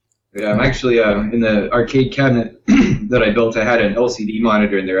Yeah, I'm actually in the arcade cabinet that I built. I had an LCD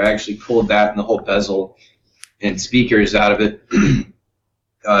monitor in there. I actually pulled that and the whole bezel and speakers out of it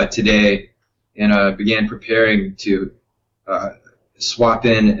today, and began preparing to swap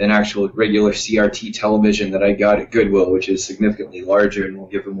in an actual regular CRT television that I got at Goodwill, which is significantly larger and will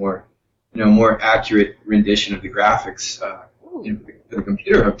give a more accurate rendition of the graphics. The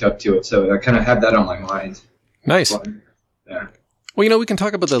computer hooked up to it, so I kind of had that on my mind. Nice. But, yeah. Well, we can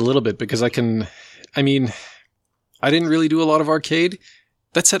talk about that a little bit because I didn't really do a lot of arcade.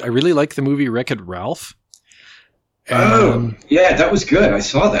 That said, I really like the movie Wreck-It Ralph. Yeah, that was good. I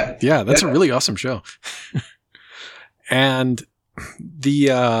saw that. Yeah, that's a really awesome show. And the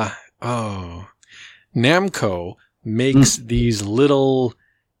Namco makes these little.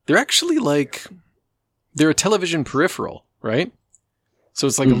 They're actually they're a television peripheral, right? So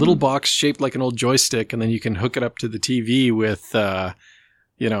it's like a little box shaped like an old joystick, and then you can hook it up to the TV with,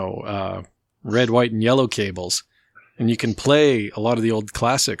 red, white, and yellow cables, and you can play a lot of the old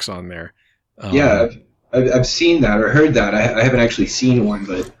classics on there. Yeah, I've seen that or heard that. I haven't actually seen one,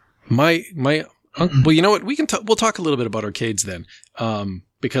 but my well, you know what? We'll talk a little bit about arcades then,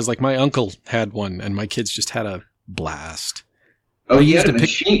 because my uncle had one, and my kids just had a blast. Oh, he had a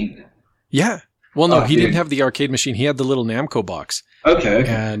machine. Yeah. Well, no, he didn't have the arcade machine. He had the little Namco box. Okay.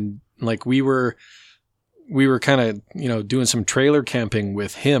 And we were kind of, doing some trailer camping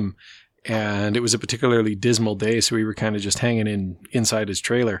with him, and it was a particularly dismal day. So we were kind of just hanging inside his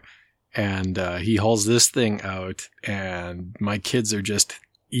trailer, and he hauls this thing out, and my kids are just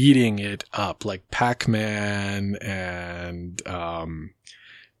eating it up like Pac-Man and, it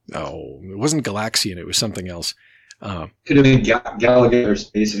wasn't Galaxian. It was something else. Could have been Galaga or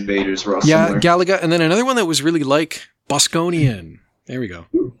Space Invaders. Were all similar. Galaga, and then another one that was really like Bosconian. There we go.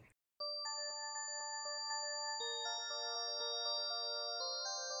 Ooh.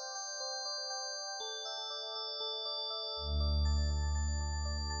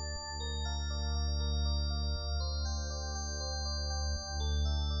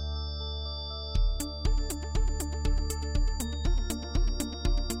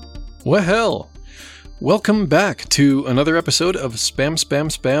 Well, welcome back to another episode of Spam,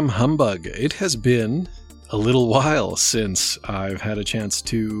 Spam, Spam Humbug. It has been a little while since I've had a chance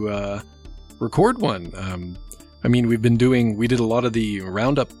to record one. We did a lot of the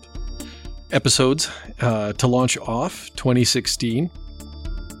Roundup episodes to launch off 2016.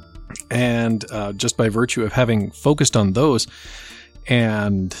 And just by virtue of having focused on those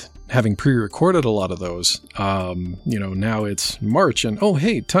and having pre-recorded a lot of those, now it's March and,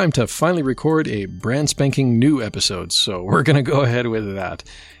 time to finally record a brand spanking new episode. So we're going to go ahead with that.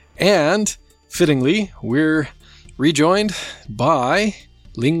 And fittingly, we're rejoined by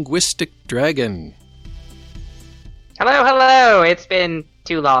Linguistic Dragon. Hello. It's been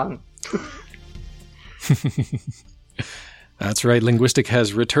too long. That's right. Linguistic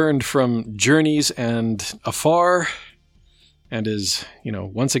has returned from journeys and afar and is,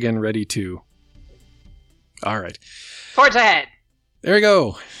 once again ready to... All right. Forge ahead. There we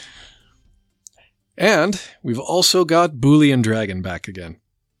go. And we've also got Boolean Dragon back again.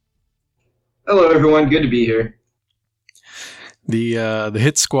 Hello, everyone. Good to be here. The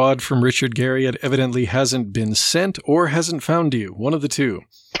hit squad from Richard Garriott evidently hasn't been sent or hasn't found you. One of the two.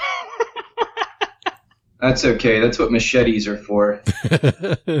 That's okay. That's what machetes are for.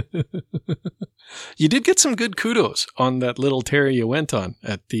 You did get some good kudos on that little tear you went on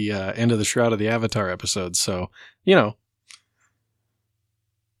at the end of the Shroud of the Avatar episode. So, Yeah,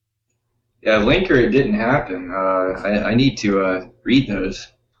 Linker, it didn't happen. I need to read those.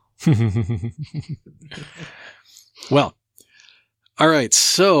 Well, all right.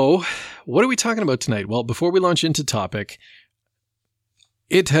 So what are we talking about tonight? Well, before we launch into topic,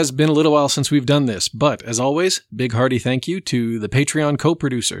 it has been a little while since we've done this, but as always, big hearty thank you to the Patreon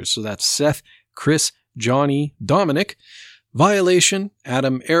co-producers. So that's Seth, Chris, Johnny, Dominic, Violation,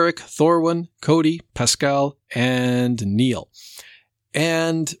 Adam, Eric, Thorwin, Cody, Pascal, and Neil.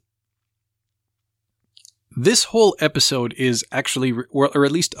 And this whole episode is actually, or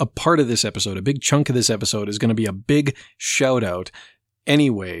at least a part of this episode, a big chunk of this episode is going to be a big shout out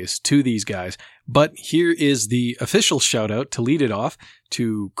anyways to these guys. But here is the official shout out to lead it off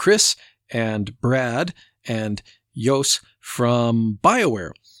to Chris and Brad and Yos from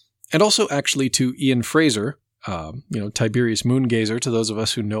BioWare. And also actually to Ian Fraser, Tiberius Moongazer, to those of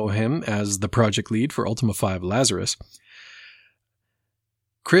us who know him as the project lead for Ultima 5 Lazarus.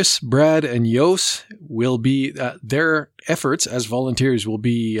 Chris, Brad, and Yos will be, their efforts as volunteers will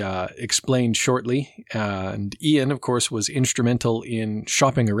be explained shortly. And Ian, of course, was instrumental in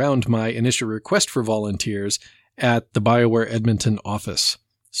shopping around my initial request for volunteers at the BioWare Edmonton office.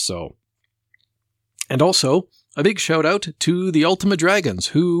 So, and also a big shout out to the Ultima Dragons,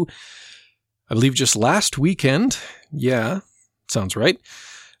 who I believe just last weekend, yeah, sounds right,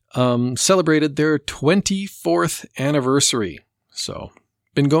 celebrated their 24th anniversary. So,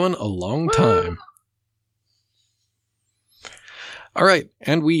 been going a long time. All right,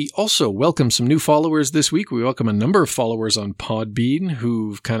 and we also welcome some new followers this week. We welcome a number of followers on Podbean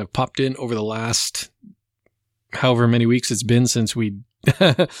who've kind of popped in over the last however many weeks it's been since we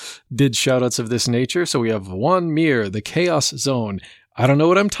did shoutouts of this nature. So we have Juan Mir, The Chaos Zone, I Don't Know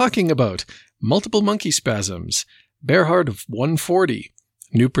What I'm Talking About, Multiple Monkey Spasms, Bearheart of 140,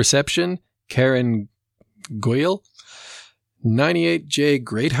 New Perception, Karen Goyle, 98J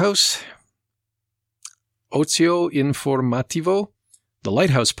Greathouse, Ozio Informativo, The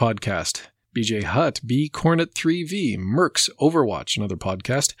Lighthouse Podcast, BJ Hutt, B Cornet 3V, Mercs Overwatch, another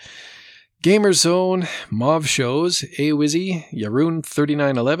podcast, Gamer Zone, Mauve Shows, A-Wizzy, Yaroon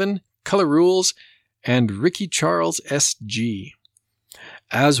 3911, Color Rules, and Ricky Charles SG.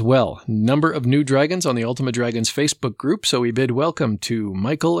 As well, number of new dragons on the Ultima Dragons Facebook group, so we bid welcome to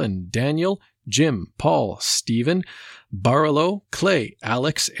Michael and Daniel, Jim, Paul, Stephen, Barlow, Clay,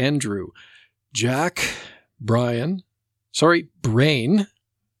 Alex, Andrew, Jack, Brain,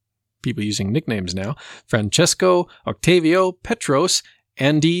 people using nicknames now, Francesco, Octavio, Petros,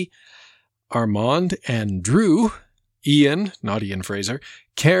 Andy, Armand, and Drew, Ian, not Ian Fraser,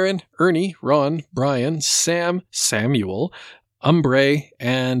 Karen, Ernie, Ron, Brian, Sam, Samuel, Umbre,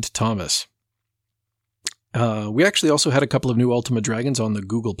 and Thomas. We actually also had a couple of new Ultima Dragons on the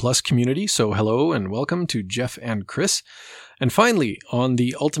Google Plus community, so hello and welcome to Jeff and Chris. And finally, on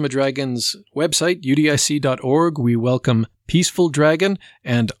the Ultima Dragons website, udic.org, we welcome Peaceful Dragon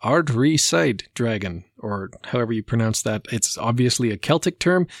and Ardri Side Dragon, or however you pronounce that. It's obviously a Celtic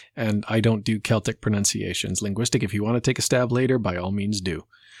term, and I don't do Celtic pronunciations. Linguistic, if you want to take a stab later, by all means do.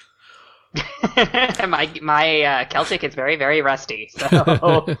 my Celtic is very, very rusty, so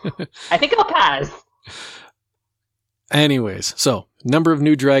I think I'll pass. Anyways, so number of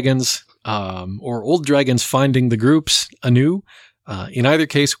new dragons, or old dragons finding the groups anew. In either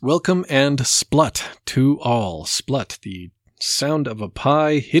case, welcome and splut to all. Splut, the sound of a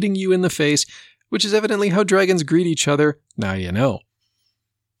pie hitting you in the face, which is evidently how dragons greet each other. Now you know.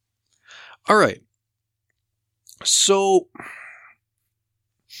 All right. So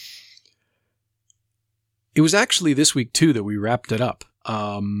it was actually this week, too, that we wrapped it up.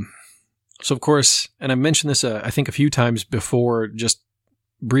 So, of course, and I mentioned this, I think, a few times before, just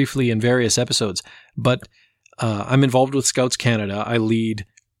briefly in various episodes, but I'm involved with Scouts Canada. I lead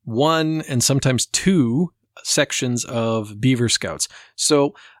one and sometimes two sections of Beaver Scouts.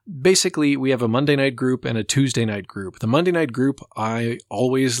 So basically, we have a Monday night group and a Tuesday night group. The Monday night group, I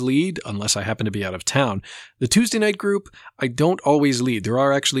always lead, unless I happen to be out of town. The Tuesday night group, I don't always lead. There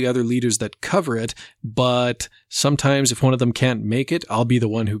are actually other leaders that cover it, but sometimes if one of them can't make it, I'll be the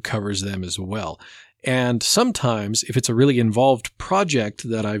one who covers them as well. And sometimes, if it's a really involved project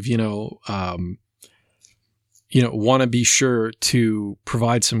that I've, want to be sure to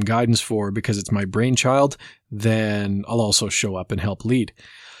provide some guidance for because it's my brainchild, then I'll also show up and help lead.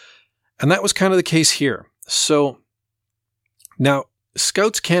 And that was kind of the case here. So now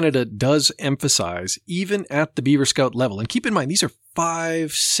Scouts Canada does emphasize, even at the Beaver Scout level, and keep in mind, these are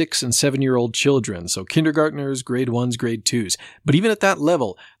 5, 6, and 7-year-old children, so kindergartners, grade 1s, grade 2s. But even at that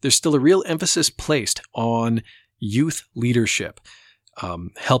level, there's still a real emphasis placed on youth leadership,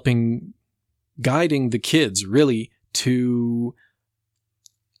 guiding the kids really to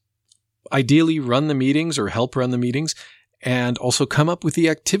ideally run the meetings or help run the meetings and also come up with the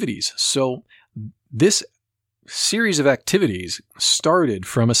activities. So this series of activities started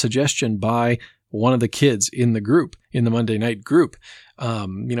from a suggestion by one of the kids in the group, in the Monday night group. I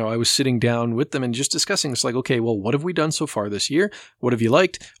was sitting down with them and just discussing, it's like, okay, well, what have we done so far this year? What have you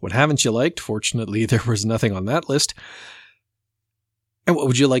liked? What haven't you liked? Fortunately, there was nothing on that list. And what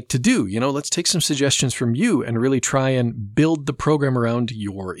would you like to do? Let's take some suggestions from you and really try and build the program around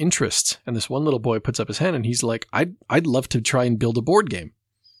your interests. And this one little boy puts up his hand and he's like, I'd love to try and build a board game,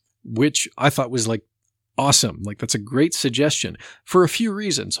 which I thought was like awesome. Like, that's a great suggestion for a few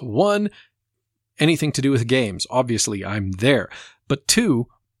reasons. One, anything to do with games. Obviously, I'm there. But two,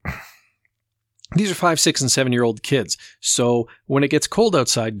 these are 5, 6, and 7-year-old kids. So when it gets cold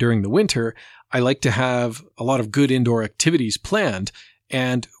outside during the winter, I like to have a lot of good indoor activities planned.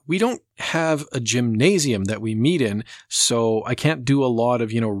 And we don't have a gymnasium that we meet in, so I can't do a lot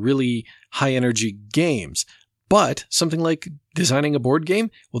of, really high energy games. But something like designing a board game,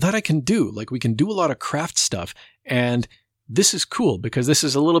 well, that I can do. Like, we can do a lot of craft stuff. And this is cool because this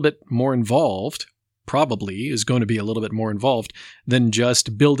is a little bit more involved, probably is going to be a little bit more involved than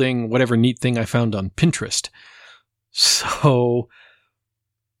just building whatever neat thing I found on Pinterest. So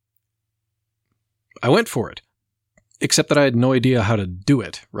I went for it, except that I had no idea how to do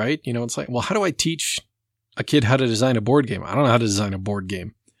it, right? You know, it's like, well, how do I teach a kid how to design a board game? I don't know how to design a board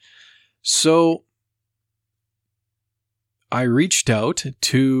game. So I reached out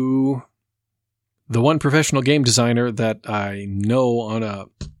to the one professional game designer that I know on a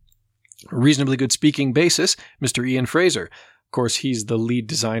reasonably good speaking basis, Mr. Ian Fraser. Of course, he's the lead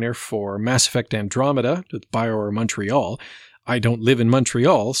designer for Mass Effect Andromeda with BioWare Montreal. I don't live in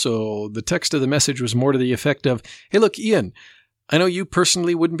Montreal, so the text of the message was more to the effect of, hey, look, Ian, I know you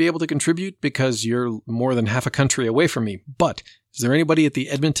personally wouldn't be able to contribute because you're more than half a country away from me, but is there anybody at the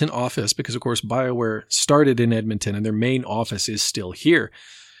Edmonton office? Because, of course, BioWare started in Edmonton and their main office is still here.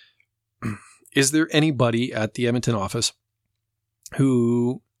 Is there anybody at the Edmonton office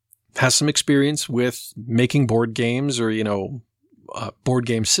who has some experience with making board games or, board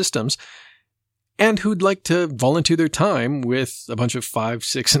game systems and who'd like to volunteer their time with a bunch of 5,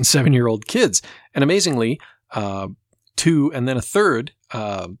 6, and 7-year-old kids? And amazingly, 2 and then a third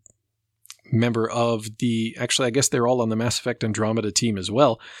member of actually, I guess they're all on the Mass Effect Andromeda team as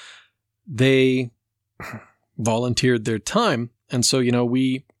well. They volunteered their time. And so,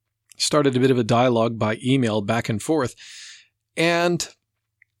 we started a bit of a dialogue by email back and forth. And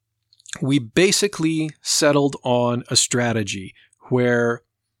we basically settled on a strategy where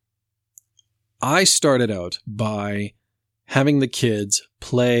I started out by having the kids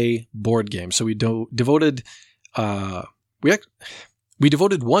play board games. So we devoted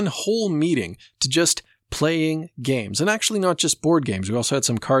one whole meeting to just playing games, and actually not just board games. We also had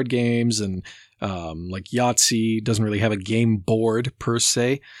some card games and like Yahtzee doesn't really have a game board per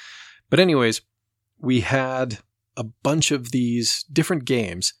se. But anyways, we had a bunch of these different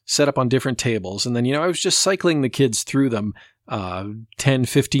games set up on different tables. And then, I was just cycling the kids through them 10,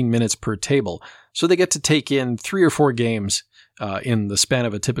 15 minutes per table. So they get to take in 3 or 4 games in the span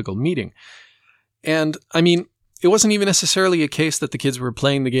of a typical meeting. And I mean, it wasn't even necessarily a case that the kids were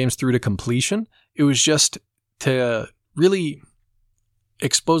playing the games through to completion. It was just to really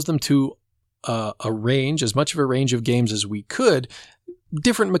expose them to as much of a range of games as we could,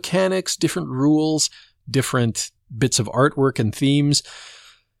 different mechanics, different rules, different bits of artwork and themes,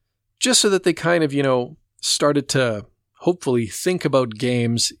 just so that they kind of, started to hopefully think about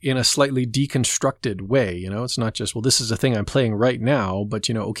games in a slightly deconstructed way. It's not just, well, this is a thing I'm playing right now, but,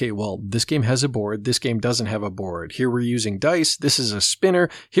 okay, well, this game has a board. This game doesn't have a board. Here we're using dice. This is a spinner.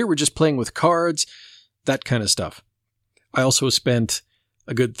 Here we're just playing with cards, that kind of stuff. I also spent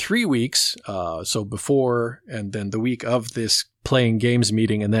a good 3 weeks, so before and then the week of this playing games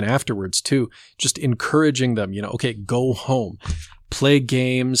meeting and then afterwards too, just encouraging them, okay, go home, play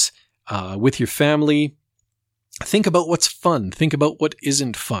games with your family. Think about what's fun. Think about what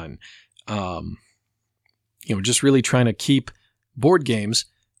isn't fun. Just really trying to keep board games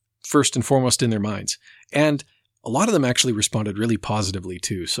first and foremost in their minds. And a lot of them actually responded really positively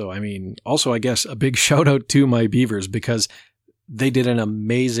too. So, I mean, also, I guess a big shout out to my beavers because they did an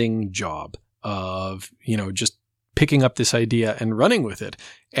amazing job of, just picking up this idea and running with it.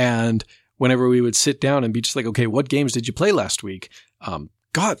 And whenever we would sit down and be just like, okay, what games did you play last week? When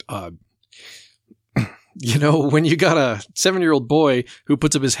you got a 7-year-old boy who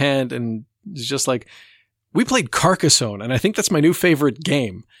puts up his hand and is just like, we played Carcassonne, and I think that's my new favorite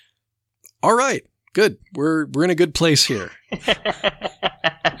game. All right, good. We're in a good place here.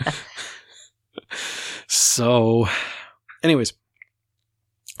 So, anyways,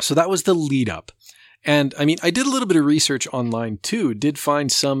 so that was the lead up. And I mean, I did a little bit of research online too, did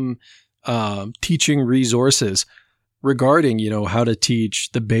find some teaching resources regarding, how to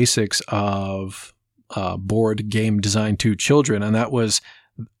teach the basics of board game design to children. And that was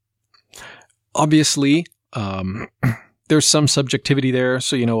obviously, there's some subjectivity there.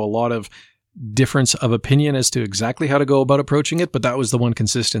 So, a lot of difference of opinion as to exactly how to go about approaching it. But that was the one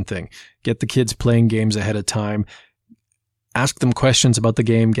consistent thing. Get the kids playing games ahead of time. Ask them questions about the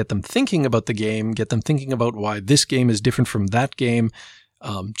game, get them thinking about the game, get them thinking about why this game is different from that game.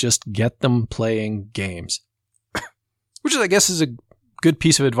 Just get them playing games. Which I guess is a good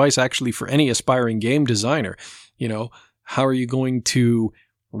piece of advice actually for any aspiring game designer. How are you going to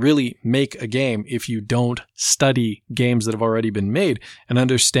really make a game if you don't study games that have already been made and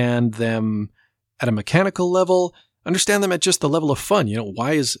understand them at a mechanical level? Understand them at just the level of fun.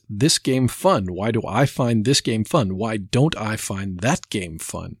 Why is this game fun? Why do I find this game fun? Why don't I find that game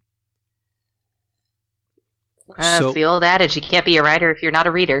fun? It's the old adage, you can't be a writer if you're not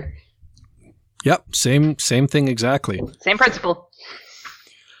a reader. Yep, same thing exactly. Same principle.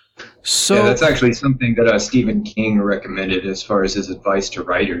 So Yeah, that's actually something that Stephen King recommended as far as his advice to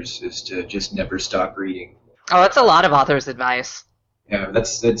writers is to just never stop reading. Oh, that's a lot of authors' advice. Yeah,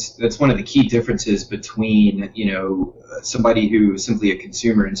 that's one of the key differences between somebody who is simply a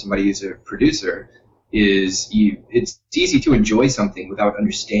consumer and somebody who's a producer. It's easy to enjoy something without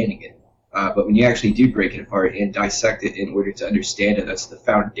understanding it, but when you actually do break it apart and dissect it in order to understand it, that's the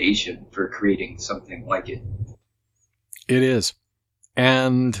foundation for creating something like it. It is.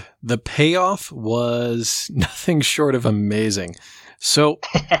 And the payoff was nothing short of amazing. So,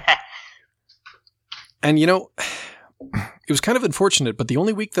 and it was kind of unfortunate, but the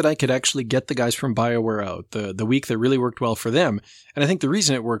only week that I could actually get the guys from BioWare out, the week that really worked well for them, and I think the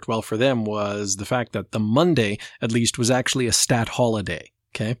reason it worked well for them was the fact that the Monday, at least, was actually a stat holiday,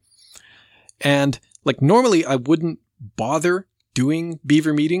 okay? And, like, normally I wouldn't bother doing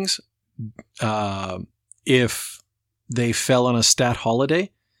Beaver meetings if they fell on a stat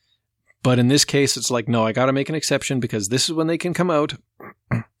holiday. But in this case, it's like, no, I got to make an exception because this is when they can come out.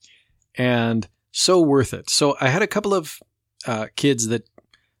 And so worth it. So I had a couple of kids that,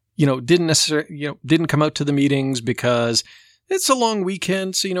 didn't necessarily, didn't come out to the meetings because it's a long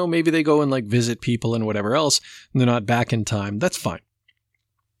weekend. So, maybe they go and like visit people and whatever else, and they're not back in time. That's fine.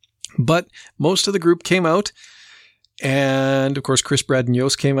 But most of the group came out. And of course, Chris, Brad, and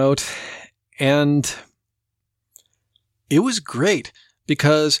Yost came out. And it was great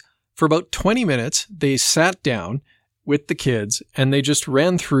because for about 20 minutes, they sat down with the kids and they just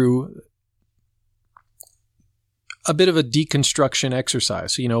ran through a bit of a deconstruction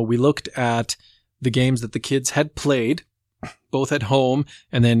exercise. So, we looked at the games that the kids had played, both at home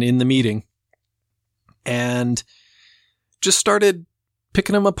and then in the meeting, and just started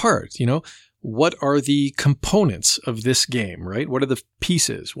picking them apart. What are the components of this game, right? What are the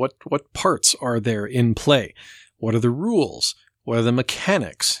pieces? What parts are there in play? What are the rules? What are the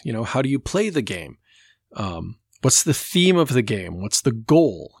mechanics? How do you play the game? What's the theme of the game? What's the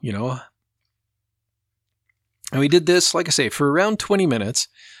goal? And we did this, like I say, for around 20 minutes.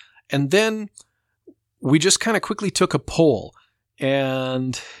 And then we just kind of quickly took a poll.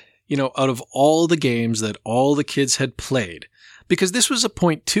 And, out of all the games that all the kids had played, because this was a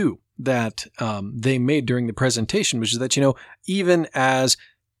point too that they made during the presentation, which is that, even as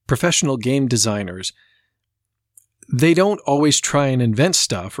professional game designers, they don't always try and invent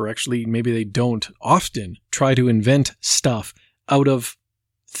stuff, or actually maybe they don't often try to invent stuff out of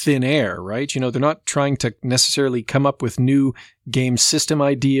thin air, right? They're not trying to necessarily come up with new game system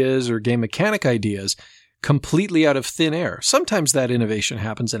ideas or game mechanic ideas completely out of thin air. Sometimes that innovation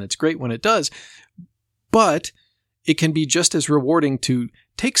happens and it's great when it does, but it can be just as rewarding to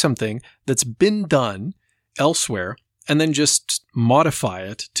take something that's been done elsewhere and then just modify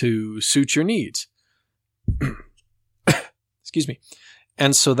it to suit your needs. Excuse me.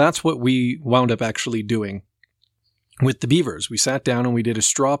 And so that's what we wound up actually doing with the Beavers. We sat down and we did a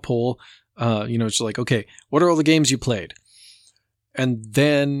straw poll. It's like, okay, what are all the games you played? And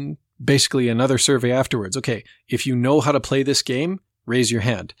then basically another survey afterwards. Okay, if you know how to play this game, raise your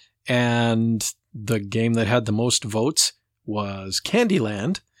hand. And the game that had the most votes was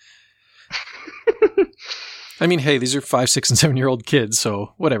Candyland. I mean, hey, these are 5, 6, and 7-year-old kids,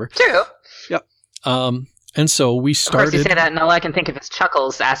 so whatever. True. Yep. And so we started. Of course, you say that, and all I can think of is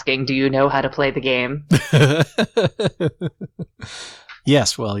Chuckles asking, "Do you know how to play the game?"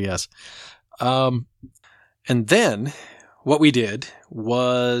 Yes, well, yes. And then what we did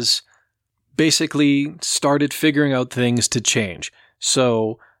was basically started figuring out things to change.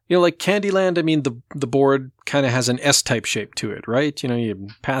 So, like Candyland, I mean, the board kind of has an S-type shape to it, right? Your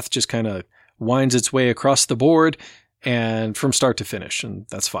path just kind of winds its way across the board and from start to finish, and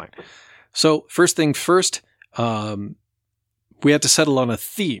that's fine. So first thing first, we had to settle on a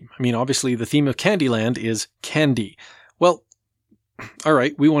theme. I mean, obviously the theme of Candyland is candy. Well, all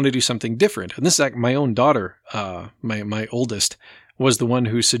right, we want to do something different. And this is my own daughter, my oldest, was the one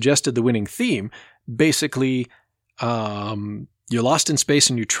who suggested the winning theme. Basically, you're lost in space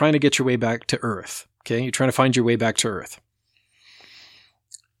and you're trying to get your way back to Earth. Okay, you're trying to find your way back to Earth.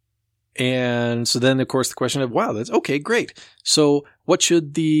 And so then, of course, the question of, wow, that's okay, great. So what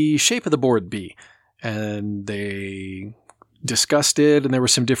should the shape of the board be? And they discussed it, and there were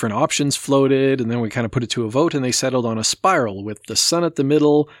some different options floated, and then we kind of put it to a vote, and they settled on a spiral with the sun at the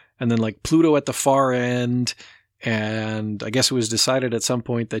middle, and then like Pluto at the far end. And I guess it was decided at some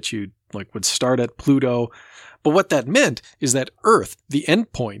point that you would start at Pluto. But what that meant is that Earth, the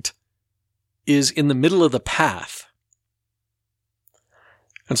end point, is in the middle of the path.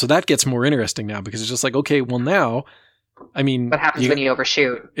 And so that gets more interesting now because it's just like, okay, well now I mean, What happens when you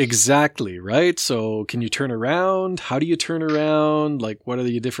overshoot? Exactly, right? So can you turn around? How do you turn around? Like, what are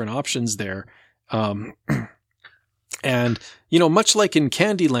the different options there? And, much like in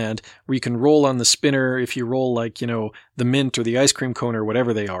Candyland, where you can roll on the spinner, if you roll like, the mint or the ice cream cone or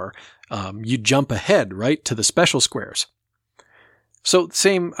whatever they are, you jump ahead, right, to the special squares. So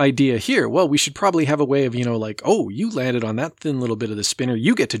same idea here. Well, we should probably have a way of, oh, you landed on that thin little bit of the spinner.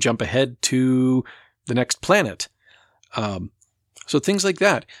 You get to jump ahead to the next planet. So things like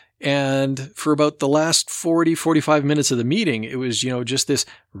that. And for about the last 45 minutes of the meeting, it was, just this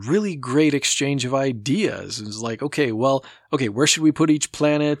really great exchange of ideas. It was like, okay, where should we put each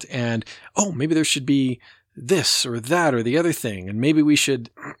planet? And, maybe there should be this or that or the other thing. And maybe we should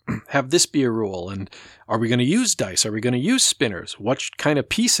have this be a rule. And are we going to use dice? Are we going to use spinners? What kind of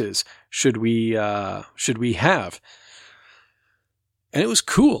pieces should we have? And it was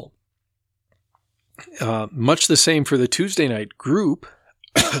cool. Much the same for the Tuesday night group,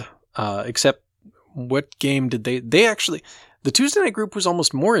 except what game did they actually... The Tuesday night group was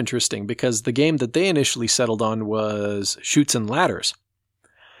almost more interesting because the game that they initially settled on was Chutes and Ladders.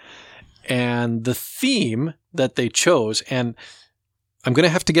 And the theme that they chose, and I'm going to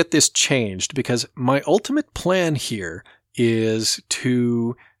have to get this changed because my ultimate plan here is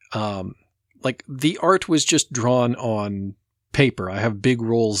to, the art was just drawn on paper. I have big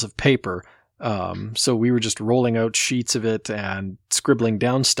rolls of paper. So we were just rolling out sheets of it and scribbling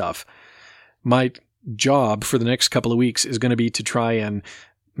down stuff. My job for the next couple of weeks is going to be to try and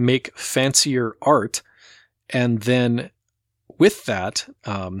make fancier art and then with that,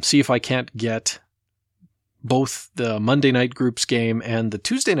 see if I can't get both the Monday night groups game and the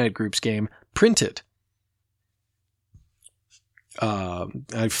Tuesday night groups game printed.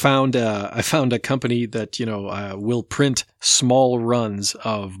 I found a company that, will print small runs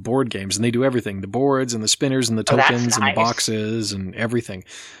of board games, and they do everything, the boards and the spinners and the tokens and the boxes and everything.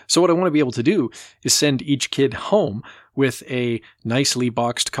 So what I want to be able to do is send each kid home with a nicely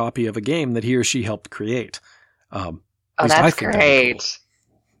boxed copy of a game that he or she helped create. That's great. Cool.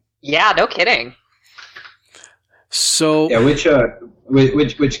 Yeah, no kidding. So yeah, which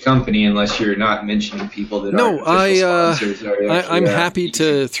company? Unless you're not mentioning people that aren't sponsors. I'm happy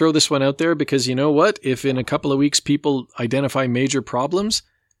to throw this one out there because you know what? If in a couple of weeks people identify major problems,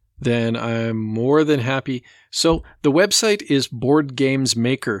 then I'm more than happy. So the website is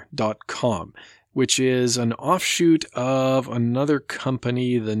boardgamesmaker.com, which is an offshoot of another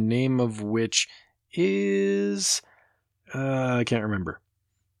company, the name of which is I can't remember.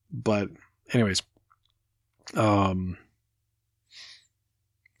 But anyways. But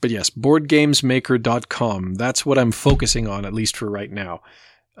yes, boardgamesmaker.com. That's what I'm focusing on, at least for right now,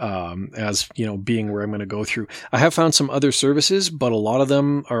 as, being where I'm going to go through. I have found some other services, but a lot of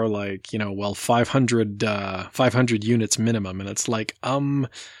them are like, 500 units minimum. And it's like, I don't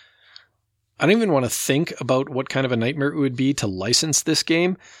even want to think about what kind of a nightmare it would be to license this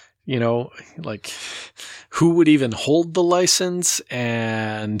game. Like who would even hold the license?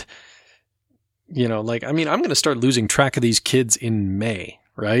 And, I'm going to start losing track of these kids in May,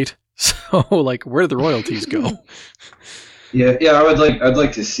 right? So where do the royalties go? Yeah. I'd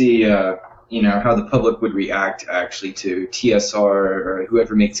like to see, how the public would react actually to TSR or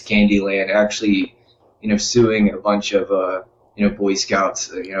whoever makes Candyland actually, suing a bunch of, Boy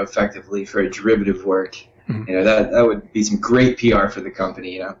Scouts, effectively for a derivative work. Mm-hmm. That would be some great PR for the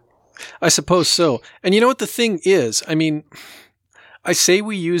company, I suppose so. And you know what the thing is? I say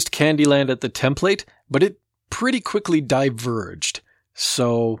we used Candyland at the template, but it pretty quickly diverged.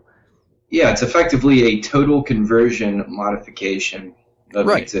 So yeah, it's effectively a total conversion modification of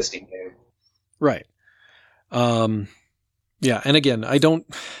an existing game. Right. Yeah, and again, I don't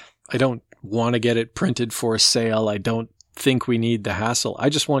want to get it printed for sale. I don't think we need the hassle. I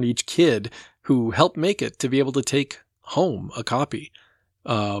just want each kid who helped make it to be able to take home a copy.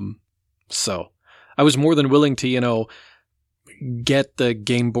 So I was more than willing to, get the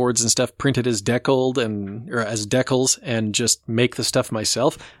game boards and stuff printed as deckled or as decals and just make the stuff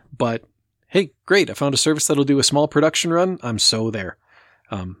myself. But hey, great. I found a service that'll do a small production run. I'm so there.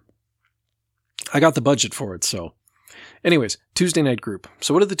 I got the budget for it. So anyways, Tuesday night group.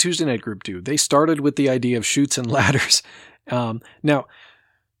 So what did the Tuesday night group do? They started with the idea of Chutes and Ladders. Now,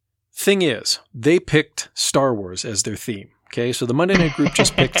 thing is, they picked Star Wars as their theme. Okay, so the Monday night group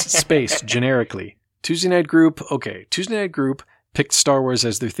just picked space generically. Tuesday night group picked Star Wars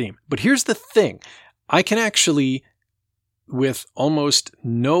as their theme. But here's the thing. I can actually, with almost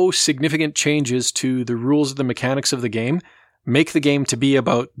no significant changes to the rules of the mechanics of the game, make the game to be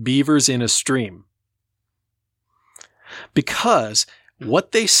about beavers in a stream. Because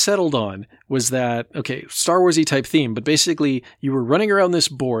what they settled on was that, okay, Star Wars-y type theme, but basically you were running around this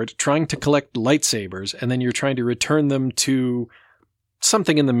board trying to collect lightsabers, and then you're trying to return them to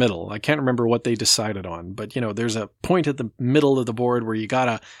something in the middle. I can't remember what they decided on, but there's a point at the middle of the board where you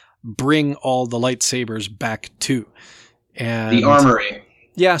gotta bring all the lightsabers back to. And the armory.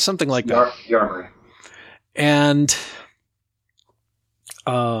 Yeah, something like that. The armory. And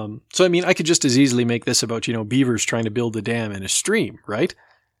so I mean, I could just as easily make this about, beavers trying to build a dam in a stream, right?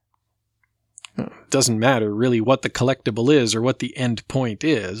 It doesn't matter really what the collectible is or what the end point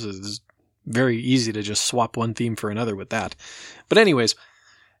is. It's very easy to just swap one theme for another with that. But anyways,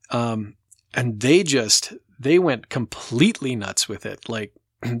 and they went completely nuts with it. Like,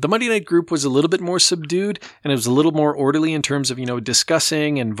 the Monday night group was a little bit more subdued, and it was a little more orderly in terms of,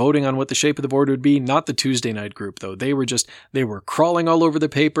 discussing and voting on what the shape of the board would be. Not the Tuesday night group, though. They were crawling all over the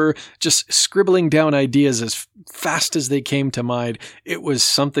paper, just scribbling down ideas as fast as they came to mind. It was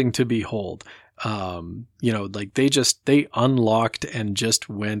something to behold. They unlocked and just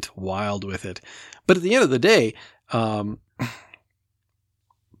went wild with it. But at the end of the day,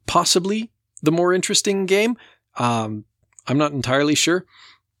 possibly the more interesting game. I'm not entirely sure.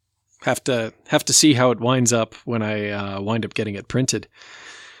 Have to see how it winds up when I wind up getting it printed.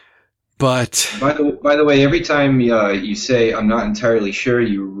 But by the way, every time you say "I'm not entirely sure,"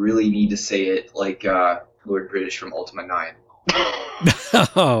 you really need to say it like Lord British from Ultima 9.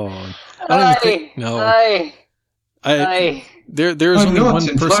 Oh, I don't even think. No, there's I'm only not one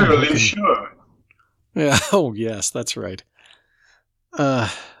person. entirely sure. Yeah. Oh, yes, that's right.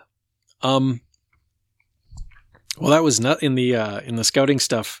 Well, that was not in the scouting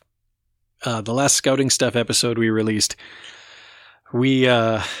stuff. The last scouting stuff episode we released. We're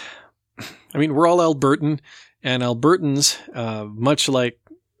all Albertan, and Albertans, much like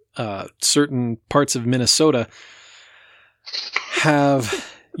certain parts of Minnesota,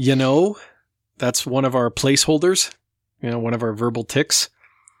 have, that's one of our placeholders, one of our verbal tics.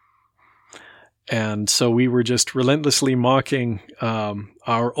 And so we were just relentlessly mocking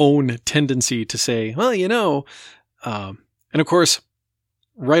our own tendency to say, well, and of course,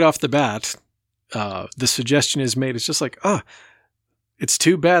 right off the bat, the suggestion is made. It's just like, it's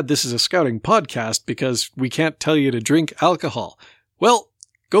too bad this is a scouting podcast because we can't tell you to drink alcohol. Well,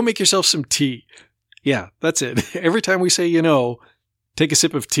 go make yourself some tea. Yeah, that's it. Every time we say, take a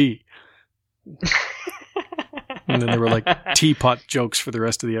sip of tea. And then there were like teapot jokes for the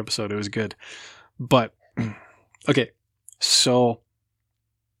rest of the episode. It was good. But, okay, so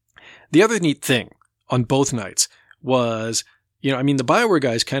the other neat thing on both nights was, the BioWare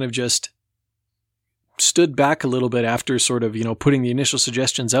guys kind of just stood back a little bit after sort of, putting the initial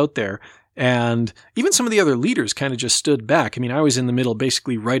suggestions out there. And even some of the other leaders kind of just stood back. I was in the middle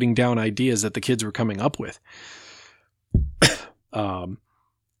basically writing down ideas that the kids were coming up with.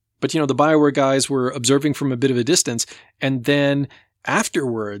 But, the BioWare guys were observing from a bit of a distance. And then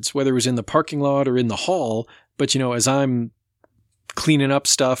afterwards, whether it was in the parking lot or in the hall, but, as I'm cleaning up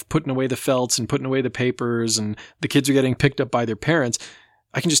stuff, putting away the felts and putting away the papers, and the kids are getting picked up by their parents,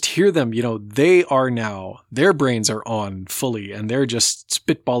 I can just hear them, their brains are on fully, and they're just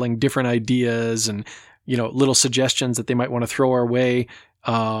spitballing different ideas and, little suggestions that they might want to throw our way.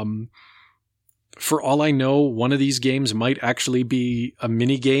 For all I know, one of these games might actually be a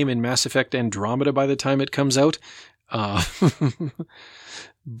mini game in Mass Effect Andromeda by the time it comes out.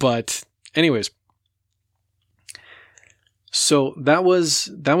 But anyways, so that was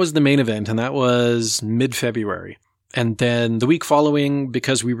the main event, and that was mid-February. And then the week following,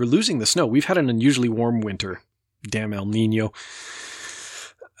 because we were losing the snow, we've had an unusually warm winter. Damn El Nino.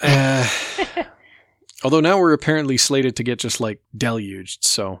 Although now we're apparently slated to get just like deluged,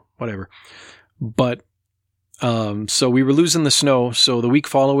 so whatever. But, so we were losing the snow. So the week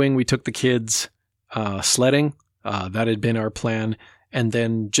following, we took the kids, sledding. That had been our plan. And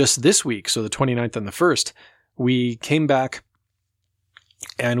then just this week, so the 29th and the 1st, we came back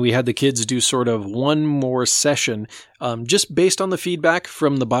and we had the kids do sort of one more session, just based on the feedback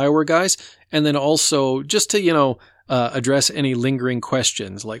from the BioWare guys. And then also just to, address any lingering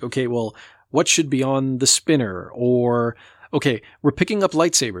questions like, okay, well, what should be on the spinner? Or, okay, we're picking up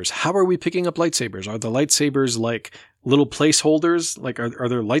lightsabers. How are we picking up lightsabers? Are the lightsabers like little placeholders? Like, are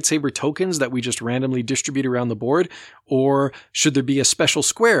there lightsaber tokens that we just randomly distribute around the board? Or should there be a special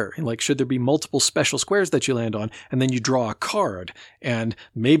square? Like, should there be multiple special squares that you land on and then you draw a card? And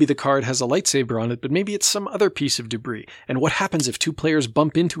maybe the card has a lightsaber on it, but maybe it's some other piece of debris. And what happens if two players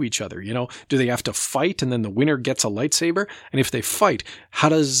bump into each other? Do they have to fight and then the winner gets a lightsaber? And if they fight, how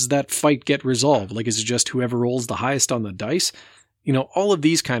does that fight get resolved? Like, is it just whoever rolls the highest on the dice? All of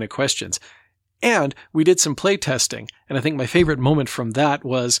these kind of questions. And we did some play testing. And I think my favorite moment from that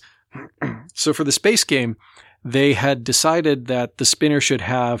was, so for the space game, they had decided that the spinner should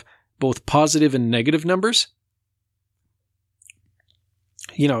have both positive and negative numbers.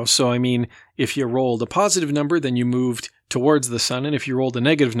 So I mean, if you rolled a positive number, then you moved towards the sun. And if you rolled a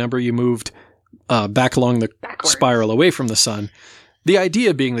negative number, you moved back along the spiral away from the sun. The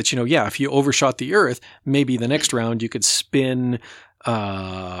idea being that, if you overshot the Earth, maybe the next round you could spin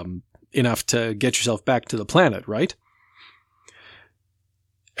enough to get yourself back to the planet, right?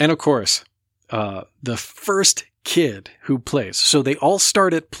 And of course, the first kid who plays, so they all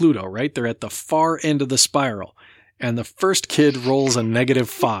start at Pluto, right? They're at the far end of the spiral. And the first kid rolls a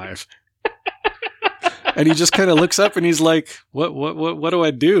 -5. And he just kind of looks up and he's like, what do I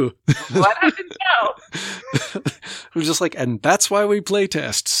do? What happens now? We're just like, and that's why we play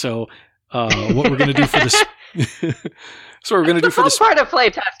test. So, what we're going to do for this. So we're going to do for this part of play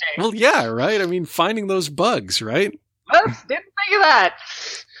testing. Well, yeah, right. I mean, finding those bugs, right? Oops, didn't think of that.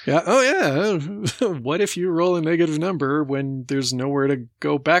 Yeah. Oh, yeah. What if you roll a negative number when there's nowhere to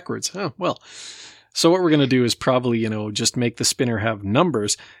go backwards? Oh, well. So what we're going to do is probably, just make the spinner have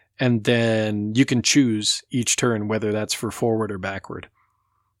numbers, and then you can choose each turn whether that's for forward or backward.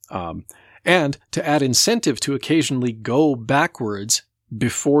 And to add incentive to occasionally go backwards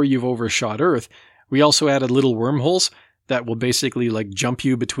before you've overshot Earth, we also added little wormholes that will basically like jump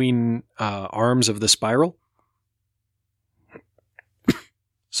you between arms of the spiral.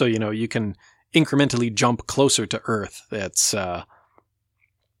 So, you can incrementally jump closer to Earth. That's,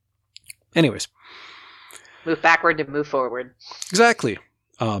 anyways. Move backward to move forward. Exactly.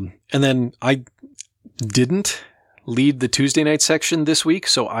 And then I didn't lead the Tuesday night section this week,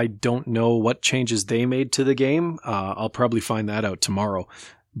 so I don't know what changes they made to the game. I'll probably find that out tomorrow.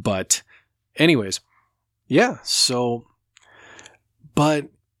 But anyways, yeah, so, but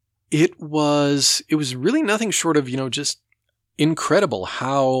it was really nothing short of, just incredible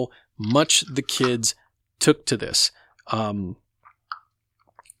how much the kids took to this. And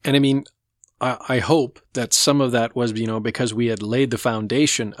I mean, I hope that some of that was, because we had laid the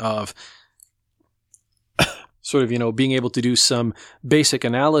foundation of sort of, being able to do some basic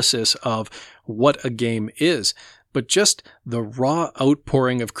analysis of what a game is. But just the raw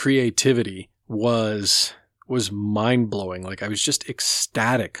outpouring of creativity was mind-blowing. Like, I was just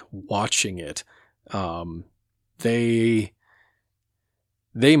ecstatic watching it. They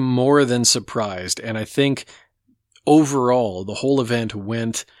more than surprised. And I think overall, the whole event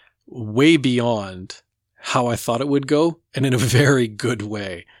went way beyond how I thought it would go, and in a very good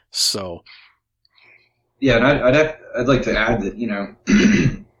way. So, yeah, and I'd like to add that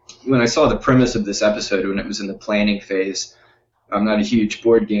when I saw the premise of this episode when it was in the planning phase, I'm not a huge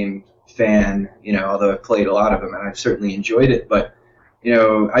board game fan, although I've played a lot of them and I've certainly enjoyed it. But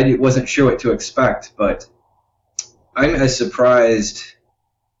I wasn't sure what to expect. But I'm as surprised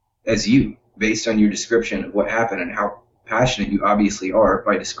as you, based on your description of what happened and how passionate you obviously are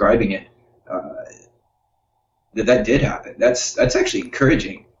by describing it, that did happen. That's actually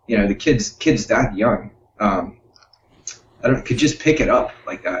encouraging. The kids that young, could just pick it up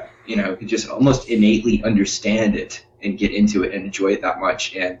like that. Could just almost innately understand it and get into it and enjoy it that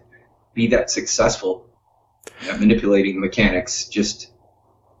much and be that successful at manipulating the mechanics. Just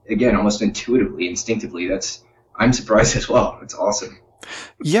again, almost intuitively, instinctively. I'm surprised as well. It's awesome.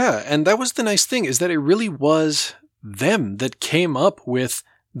 Yeah, and that was the nice thing, is that it really was them that came up with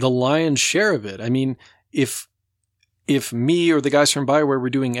the lion's share of it. I mean, if me or the guys from BioWare were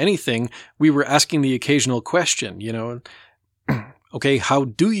doing anything, we were asking the occasional question, okay, how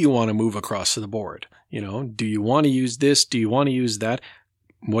do you want to move across the board? Do you want to use this? Do you want to use that?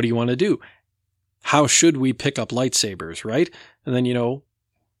 What do you want to do? How should we pick up lightsabers, right? And then,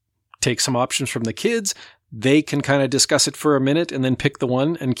 take some options from the kids. They can kind of discuss it for a minute and then pick the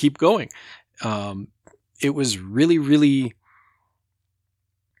one and keep going. It was really, really,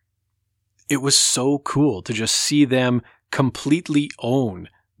 it was so cool to just see them completely own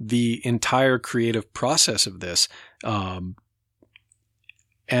the entire creative process of this.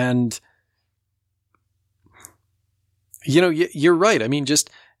 And, you're right. I mean, just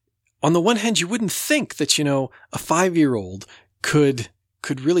on the one hand, you wouldn't think that, a 5-year-old could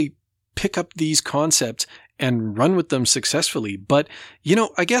really pick up these concepts and run with them successfully. But,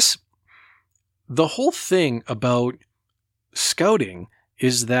 I guess the whole thing about scouting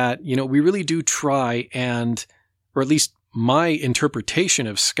is that, we really do try and, or at least my interpretation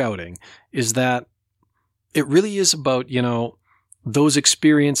of scouting is that it really is about, those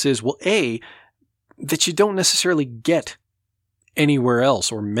experiences, well, A, that you don't necessarily get anywhere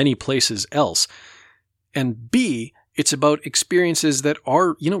else or many places else. And B, It's about experiences that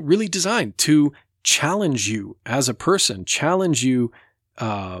are, really designed to challenge you as a person, challenge you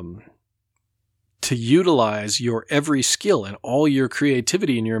to utilize your every skill and all your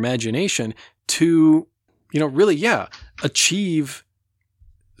creativity and your imagination to, really, achieve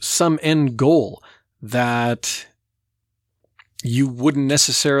some end goal that you wouldn't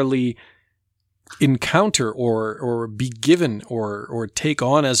necessarily encounter or be given or take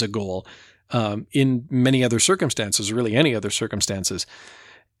on as a goal in many other circumstances, really any other circumstances.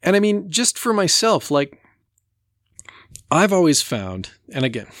 And I mean, just for myself, like, I've always found, and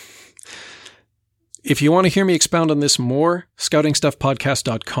again, if you want to hear me expound on this more,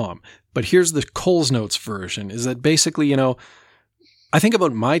 scoutingstuffpodcast.com. But here's the Coles Notes version, is that basically, I think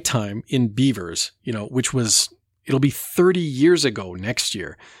about my time in Beavers, which was, it'll be 30 years ago next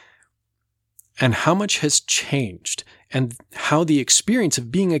year, and how much has changed and how the experience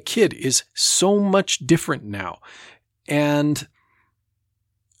of being a kid is so much different now. And,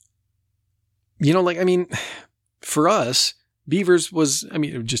 for us, Beavers was, and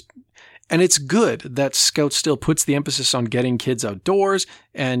it's good that Scout still puts the emphasis on getting kids outdoors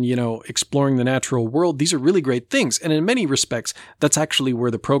and, exploring the natural world. These are really great things. And in many respects, that's actually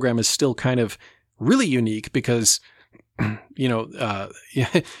where the program is still kind of really unique because,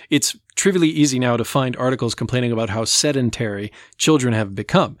 it's trivially easy now to find articles complaining about how sedentary children have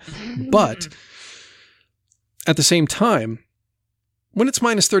become. But at the same time, when it's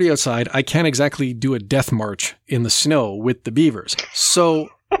minus 30 outside, I can't exactly do a death march in the snow with the beavers. So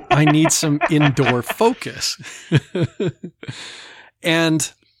I need some indoor focus.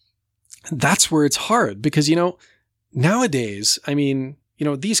 And that's where it's hard because, nowadays,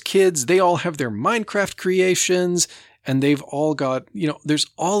 these kids, they all have their Minecraft creations and they've all got, there's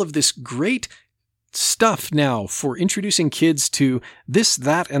all of this great stuff now for introducing kids to this,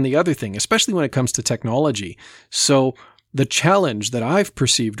 that, and the other thing, especially when it comes to technology. So the challenge that I've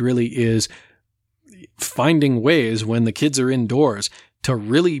perceived really is finding ways when the kids are indoors to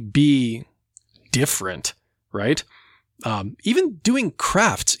really be different, right? Even doing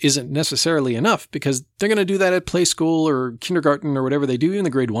crafts isn't necessarily enough because they're going to do that at play school or kindergarten or whatever they do. Even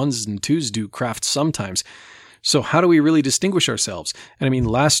the grade 1s and 2s do crafts sometimes. So how do we really distinguish ourselves? And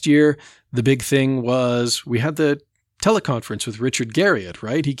last year, the big thing was we had the teleconference with Richard Garriott,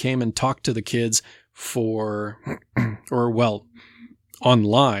 right? He came and talked to the kids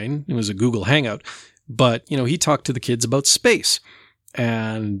online. It was a Google Hangout. But, he talked to the kids about space.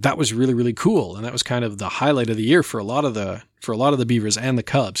 And that was really, really cool. And that was kind of the highlight of the year for a lot of the Beavers and the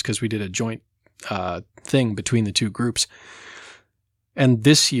Cubs because we did a joint thing between the two groups. And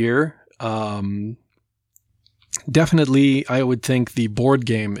this year, definitely, I would think the board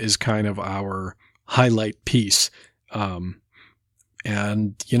game is kind of our highlight piece. And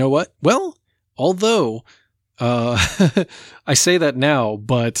you know what? Well, although I say that now,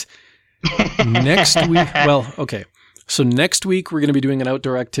 but next week, So next week we're going to be doing an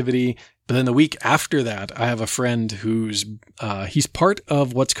outdoor activity, but then the week after that, I have a friend who's he's part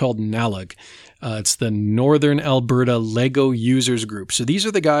of what's called NALUG. It's the Northern Alberta Lego Users Group. So these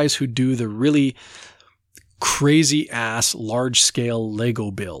are the guys who do the really crazy ass large scale Lego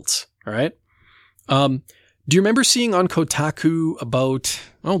builds. All right. Do you remember seeing on Kotaku about,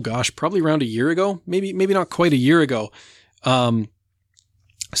 probably around a year ago, maybe not quite a year ago,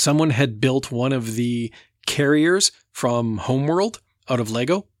 someone had built one of the carriers from Homeworld out of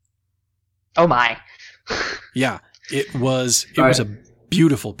Lego? Oh my. Yeah, it was a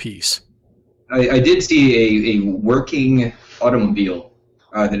beautiful piece. I did see a working automobile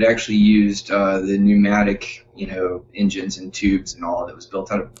that actually used the pneumatic, engines and tubes and all that was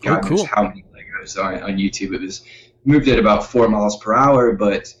built out of God knows how many Legos on YouTube. It was moved at about 4 miles per hour,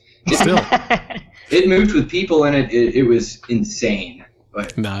 but still, it moved with people in it. It was insane.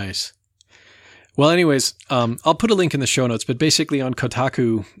 But nice. Well, anyways, I'll put a link in the show notes, but basically on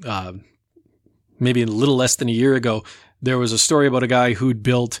Kotaku, maybe a little less than a year ago, there was a story about a guy who'd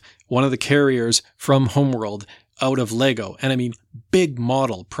built one of the carriers from Homeworld out of Lego. And big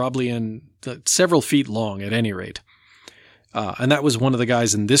model, probably in several feet long at any rate. And that was one of the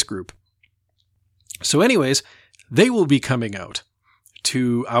guys in this group. So anyways, they will be coming out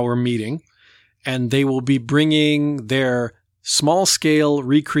to our meeting and they will be bringing their small-scale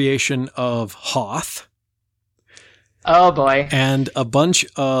recreation of Hoth. Oh, boy. And a bunch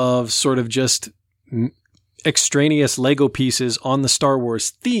of sort of just extraneous Lego pieces on the Star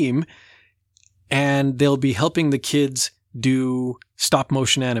Wars theme. And they'll be helping the kids do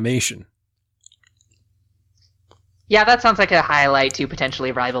stop-motion animation. Yeah, that sounds like a highlight to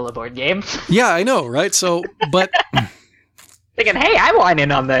potentially rival a board game. Yeah, I know, right? So, but... Thinking, hey, I want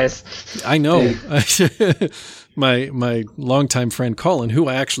in on this. I know. my longtime friend Colin, who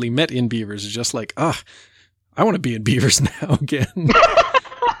I actually met in Beavers, is just like, I want to be in Beavers now again.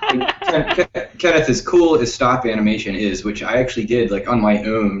 Kenneth, as cool as stop animation is, which I actually did like on my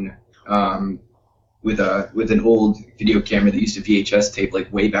own with an old video camera that used to VHS tape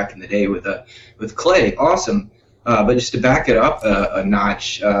like way back in the day with clay, awesome. But just to back it up a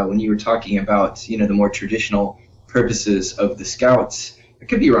notch, when you were talking about the more traditional purposes of the Scouts, I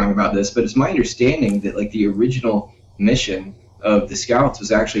could be wrong about this, but it's my understanding that like the original mission of the Scouts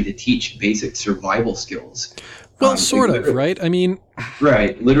was actually to teach basic survival skills. Well, sort of, right? I mean...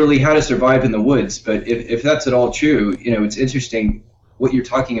 Right, literally how to survive in the woods. But if that's at all true, it's interesting what you're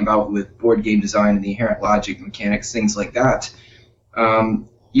talking about with board game design and the inherent logic, mechanics, things like that.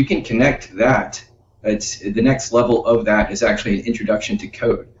 You can connect that. The next level of that is actually an introduction to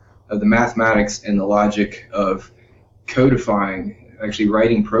code, of the mathematics and the logic of codifying, actually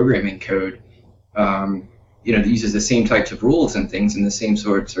writing programming code, that uses the same types of rules and things and the same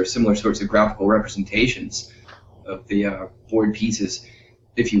sorts or similar sorts of graphical representations of the board pieces,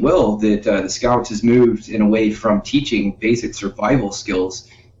 if you will, that the Scouts has moved in a way from teaching basic survival skills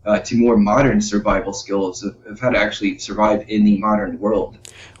to more modern survival skills of how to actually survive in the modern world.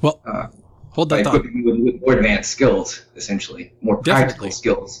 Well, hold that thought. With more advanced skills, essentially, more practical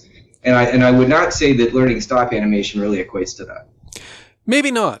skills. And I would not say that learning stop animation really equates to that.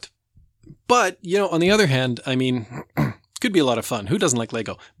 Maybe not. But, on the other hand, I mean, could be a lot of fun. Who doesn't like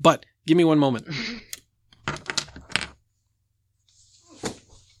Lego? But give me one moment.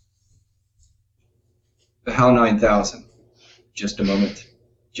 The HAL 9000. Just a moment.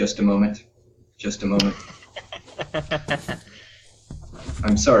 Just a moment. Just a moment.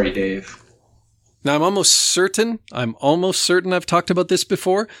 I'm sorry, Dave. Now, I'm almost certain I've talked about this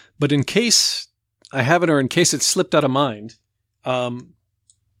before, but in case I haven't or in case it slipped out of mind,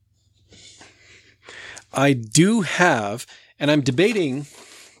 I do have, and I'm debating,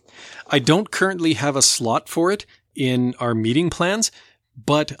 I don't currently have a slot for it in our meeting plans,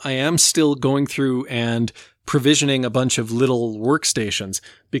 but I am still going through and provisioning a bunch of little workstations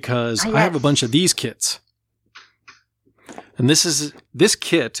because I have a bunch of these kits. And this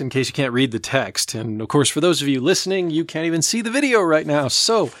kit, in case you can't read the text, and of course for those of you listening, you can't even see the video right now.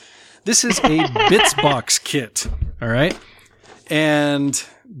 So this is a Bitsbox kit, all right? And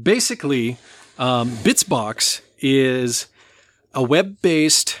basically, Bitsbox is a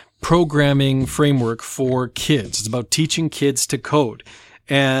web-based programming framework for kids. It's about teaching kids to code.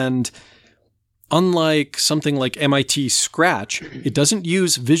 And unlike something like MIT Scratch, it doesn't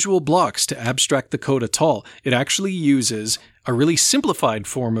use visual blocks to abstract the code at all. It actually uses a really simplified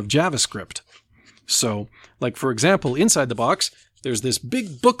form of JavaScript. So, like for example, inside the box, there's this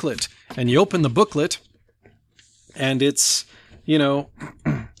big booklet, and you open the booklet, and it's,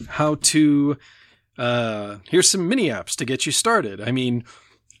 how to, here's some mini apps to get you started. I mean,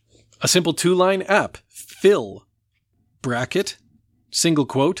 a simple 2-line app, fill, bracket, single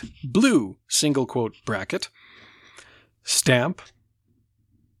quote, blue, single quote, bracket, stamp,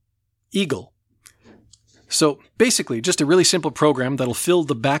 eagle. So basically just a really simple program that'll fill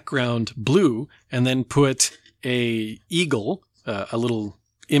the background blue and then put a eagle, a little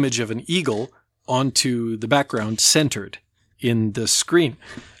image of an eagle onto the background centered in the screen.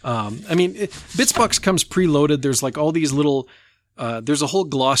 Bitsbox comes preloaded. There's like all these little, there's a whole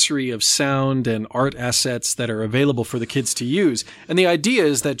glossary of sound and art assets that are available for the kids to use. And the idea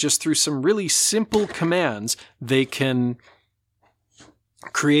is that just through some really simple commands, they can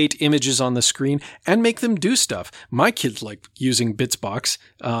create images on the screen and make them do stuff. My kids like using Bitsbox.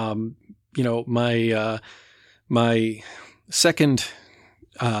 My second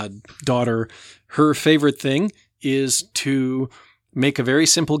daughter, her favorite thing is to make a very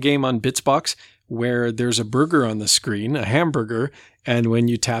simple game on Bitsbox where there's a burger on the screen, a hamburger, and when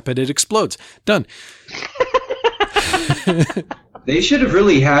you tap it, it explodes. Done. They should have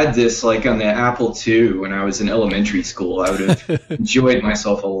really had this like on the Apple II when I was in elementary school. I would have enjoyed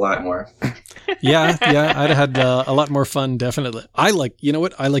myself a lot more. Yeah, I'd have had a lot more fun, definitely. I like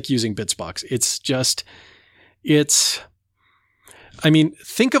using Bitsbox.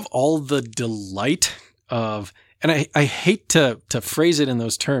 Think of all the delight of, and I hate to phrase it in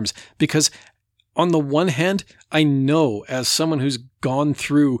those terms because on the one hand, I know as someone who's gone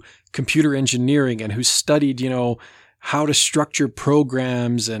through computer engineering and who's studied, how to structure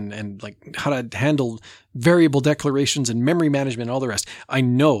programs and like how to handle variable declarations and memory management and all the rest. I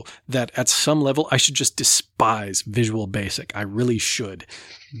know that at some level I should just despise Visual Basic. I really should,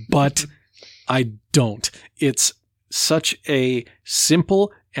 but I don't. It's such a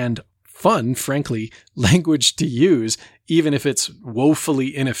simple and fun, frankly, language to use, even if it's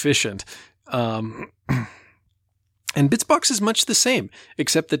woefully inefficient. And Bitsbox is much the same,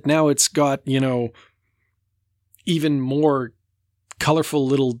 except that now it's got, even more colorful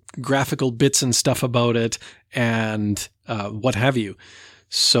little graphical bits and stuff about it and what have you.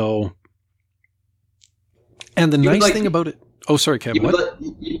 So, and the nice thing about it... Oh, sorry, Kev, what?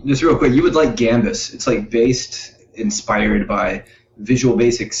 Just real quick, you would like Gambus. It's like inspired by Visual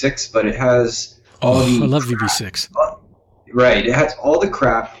Basic 6, but it has all I love VB6. Right. It has all the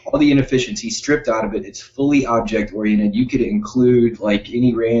crap, all the inefficiencies stripped out of it. It's fully object-oriented. You could include like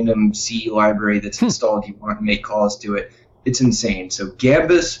any random C library that's installed you want and make calls to it. It's insane. So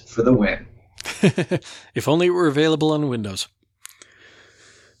Gambus for the win. If only it were available on Windows.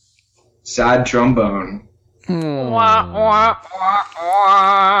 Sad trombone. I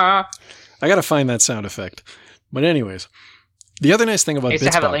gotta find that sound effect. But anyways, the other nice thing about used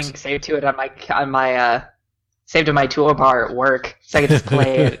to have a link saved to it on my saved in my toolbar at work, so I could just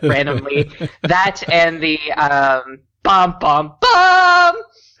play it randomly. That and the bum bum bum.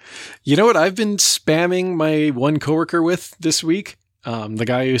 You know what I've been spamming my one coworker with this week? The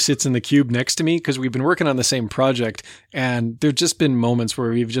guy who sits in the cube next to me, because we've been working on the same project, and there've just been moments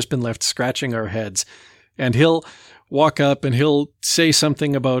where we've just been left scratching our heads. And he'll walk up and he'll say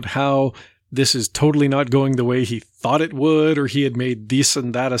something about how this is totally not going the way he thought it would, or he had made this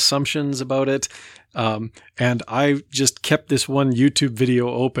and that assumptions about it. And I just kept this one YouTube video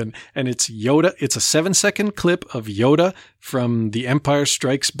open, and it's Yoda. It's a 7-second clip of Yoda from The Empire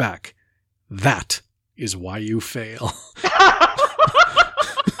Strikes Back. That is why you fail.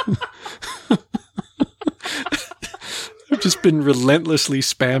 I've just been relentlessly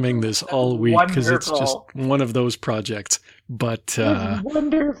spamming this all week because it's just one of those projects. But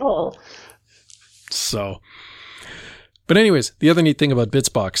wonderful. So, but anyways, the other neat thing about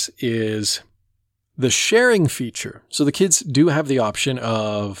Bitsbox is the sharing feature. So the kids do have the option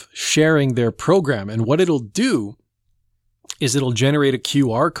of sharing their program, and what it'll do is it'll generate a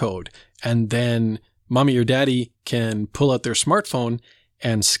QR code, and then mommy or daddy can pull out their smartphone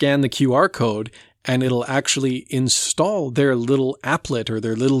and scan the QR code, and it'll actually install their little applet or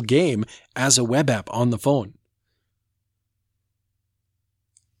their little game as a web app on the phone.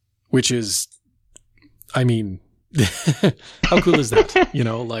 Which is, I mean, how cool is that? You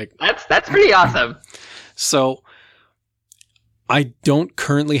know, like that's pretty awesome. So I don't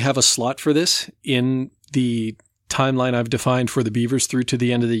currently have a slot for this in the timeline I've defined for the Beavers through to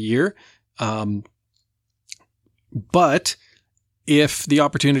the end of the year. But if the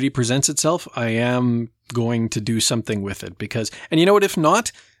opportunity presents itself, I am going to do something with it because, and you know what, if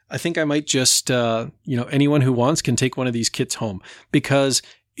not, I think I might just, anyone who wants can take one of these kits home because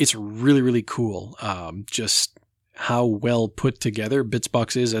it's really, really cool. Just how well put together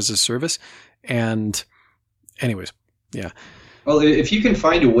Bitsbox is as a service. And anyways, yeah. Well, if you can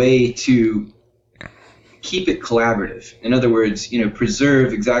find a way to keep it collaborative, in other words,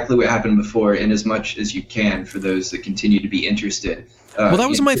 preserve exactly what happened before in as much as you can for those that continue to be interested. Well, that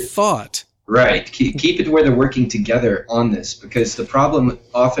was my thought. Right. Keep it where they're working together on this, because the problem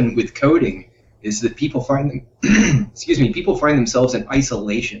often with coding is that people find themselves in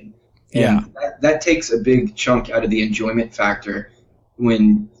isolation. And that takes a big chunk out of the enjoyment factor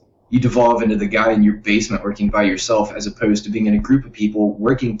when you devolve into the guy in your basement working by yourself as opposed to being in a group of people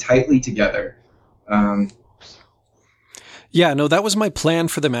working tightly together. That was my plan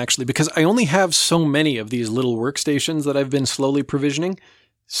for them actually, because I only have so many of these little workstations that I've been slowly provisioning.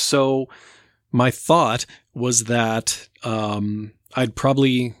 So my thought was that I'd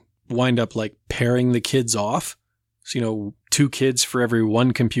probably wind up like pairing the kids off. So, 2 kids for every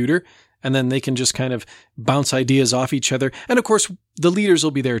 1 computer, and then they can just kind of bounce ideas off each other. And of course, the leaders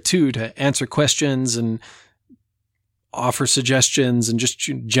will be there too to answer questions and offer suggestions and just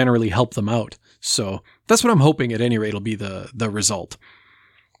generally help them out. So that's what I'm hoping at any rate will be the result.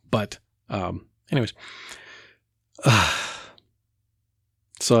 But anyways,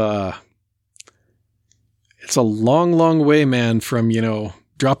 it's a long, long way, man, from,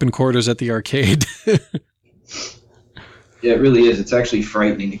 dropping quarters at the arcade. Yeah, it really is. It's actually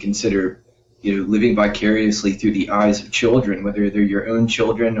frightening to consider, living vicariously through the eyes of children, whether they're your own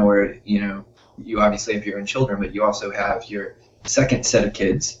children or, you obviously have your own children, but you also have your second set of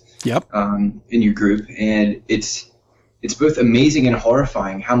kids in your group. And it's both amazing and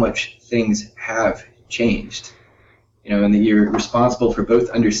horrifying how much things have changed, and that you're responsible for both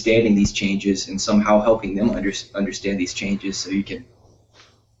understanding these changes and somehow helping them understand these changes so you can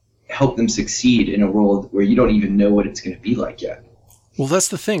help them succeed in a world where you don't even know what it's going to be like yet. Well, that's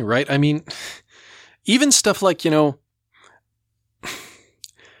the thing, right? I mean, even stuff like, on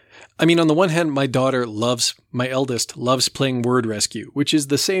the one hand, my eldest loves playing Word Rescue, which is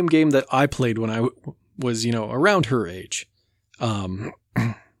the same game that I played when was, around her age.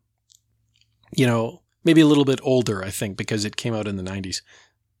 Maybe a little bit older, I think, because it came out in the 90s,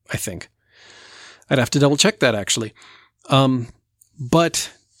 I think. I'd have to double check that, actually.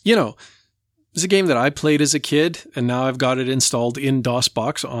 But, it's a game that I played as a kid, and now I've got it installed in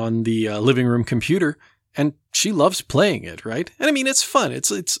DOSBox on the living room computer, and she loves playing it, right? And I mean, it's fun.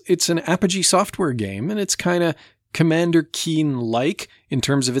 It's an Apogee Software game, and it's kind of Commander Keen-like in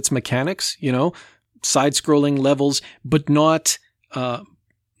terms of its mechanics, side-scrolling levels, but not...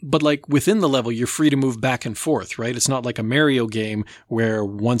 But like within the level, you're free to move back and forth, right? It's not like a Mario game where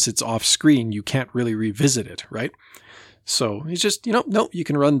once it's off screen, you can't really revisit it, right? So it's just, no, you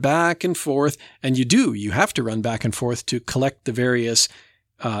can run back and forth, and you have to run back and forth to collect the various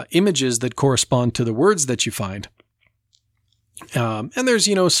images that correspond to the words that you find. And there's,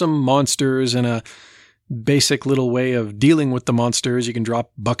 some monsters and a basic little way of dealing with the monsters. You can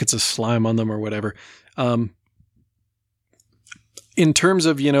drop buckets of slime on them or whatever. In terms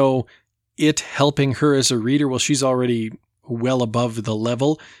of, it helping her as a reader, well, she's already well above the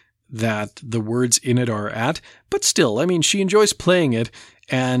level that the words in it are at. But still, I mean, she enjoys playing it.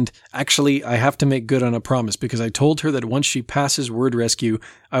 And actually, I have to make good on a promise because I told her that once she passes Word Rescue,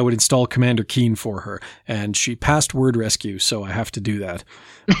 I would install Commander Keen for her. And she passed Word Rescue, so I have to do that.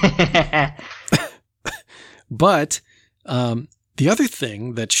 But the other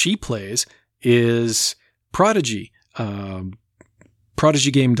thing that she plays is Prodigy.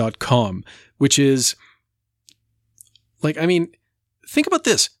 ProdigyGame.com, which is think about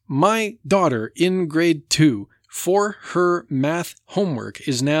this. My daughter in grade 2 for her math homework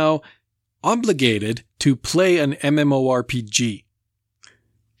is now obligated to play an MMORPG.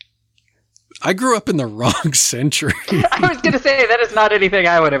 I grew up in the wrong century. I was going to say, that is not anything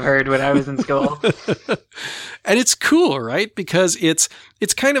I would have heard when I was in school. And it's cool, right? Because it's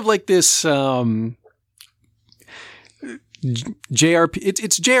kind of like this,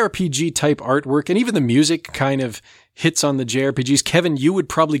 it's JRPG type artwork, and even the music kind of hits on the JRPGs. Kevin, you would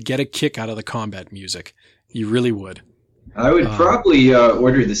probably get a kick out of the combat music. You really would. I would probably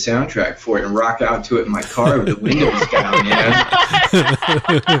order the soundtrack for it and rock out to it in my car with the windows down.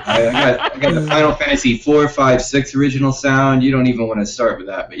 I got the Final Fantasy 4, 5, 6 original sound. You don't even want to start with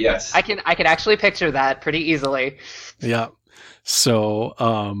that, but yes, I can actually picture that pretty easily. Yeah. So,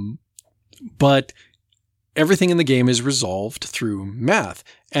 but everything in the game is resolved through math.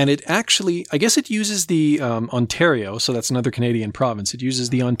 And it actually, I guess it uses the Ontario, so that's another Canadian province. It uses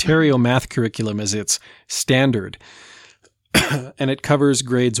the Ontario math curriculum as its standard. And it covers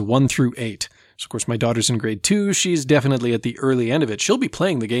grades 1 through 8. So, of course, my daughter's in grade 2. She's definitely at the early end of it. She'll be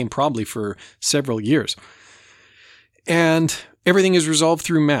playing the game probably for several years. And everything is resolved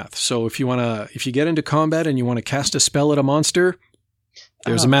through math. So if you get into combat and you want to cast a spell at a monster,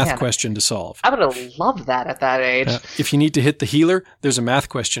 there's a math question to solve. I would have loved that at that age. If you need to hit the healer, there's a math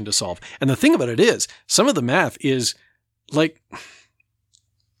question to solve. And the thing about it is, some of the math is like...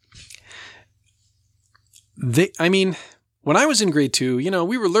 when I was in grade 2,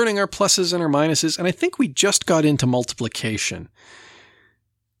 we were learning our pluses and our minuses, and I think we just got into multiplication.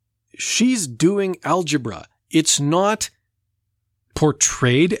 She's doing algebra. It's not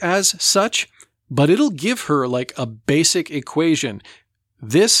portrayed as such, but it'll give her like a basic equation.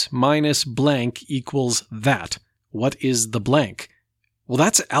 This minus blank equals that. What is the blank? Well,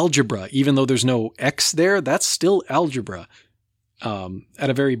 that's algebra. Even though there's no X there, that's still algebra at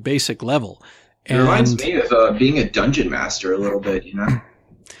a very basic level. It reminds me of being a dungeon master a little bit,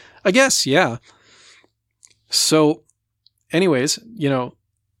 I guess, yeah. So, anyways,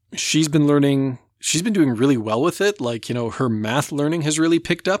 she's been doing really well with it. Like, her math learning has really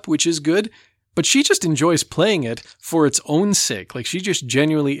picked up, which is good. But she just enjoys playing it for its own sake. Like, she just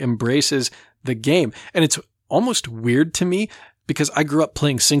genuinely embraces the game. And it's almost weird to me because I grew up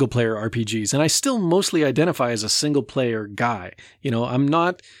playing single-player RPGs, and I still mostly identify as a single-player guy.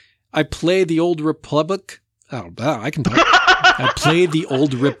 I play the Old Republic. Oh, I can talk. I play the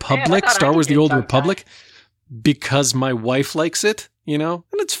Old Republic, Star Wars The Old Republic, because my wife likes it, and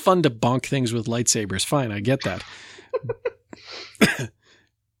it's fun to bonk things with lightsabers. Fine, I get that.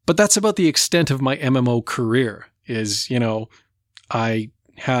 But that's about the extent of my MMO career is, I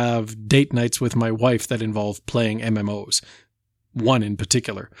have date nights with my wife that involve playing MMOs. One in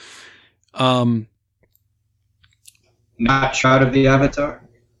particular. Not Shroud of the Avatar?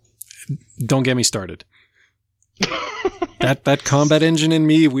 Don't get me started. that combat engine and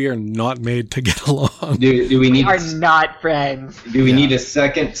me, we are not made to get along. Do we need? We are not friends. Do we need a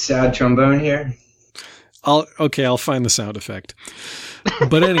second sad trombone here? I'll find the sound effect.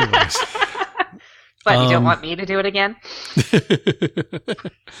 But anyways. But you don't want me to do it again?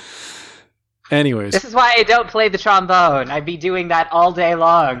 Anyways. This is why I don't play the trombone. I'd be doing that all day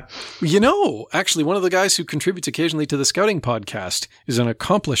long. Actually, one of the guys who contributes occasionally to the Scouting podcast is an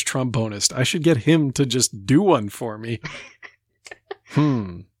accomplished trombonist. I should get him to just do one for me.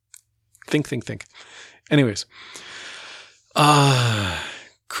 Think. Anyways.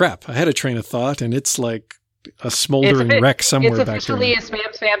 Crap. I had a train of thought, and it's like a smoldering wreck somewhere back there. It's officially a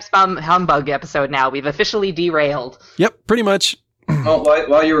spam humbug episode now. We've officially derailed. Yep, pretty much. Well,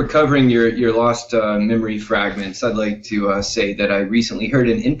 while you were covering your lost memory fragments, I'd like to say that I recently heard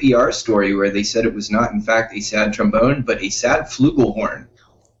an NPR story where they said it was not, in fact, a sad trombone, but a sad flugelhorn.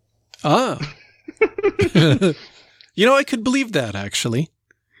 Ah. I could believe that, actually.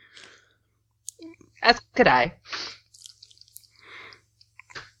 As could I.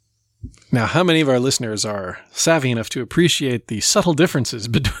 Now, how many of our listeners are savvy enough to appreciate the subtle differences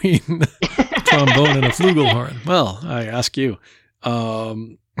between a trombone and a flugelhorn? Well, I ask you.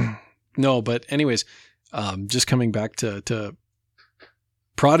 No, but anyways, just coming back to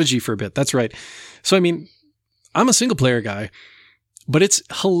Prodigy for a bit. That's right. So, I mean, I'm a single player guy, but it's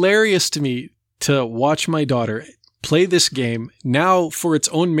hilarious to me to watch my daughter play this game now for its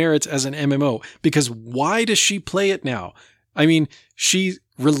own merits as an MMO, because why does she play it now? I mean, she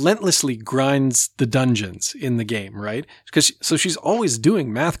relentlessly grinds the dungeons in the game, right? So she's always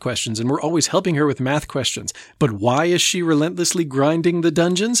doing math questions, and we're always helping her with math questions. But why is she relentlessly grinding the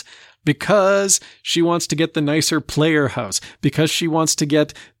dungeons? Because she wants to get the nicer player house, because she wants to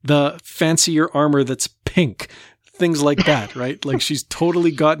get the fancier armor that's pink, things like that, right? Like, she's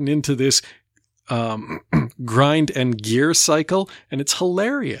totally gotten into this grind and gear cycle, and it's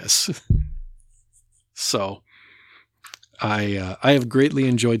hilarious. So I have greatly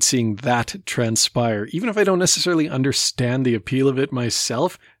enjoyed seeing that transpire. Even if I don't necessarily understand the appeal of it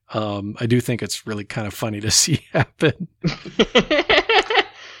myself, I do think it's really kind of funny to see happen.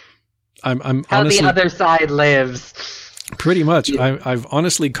 I'm how honestly, the other side lives. Pretty much. Yeah. I've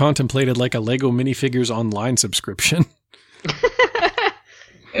honestly contemplated like a Lego minifigures online subscription.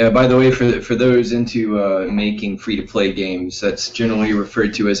 Yeah, by the way, for those into making free-to-play games, that's generally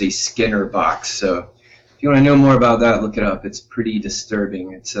referred to as a Skinner box. So if you want to know more about that, look it up. It's pretty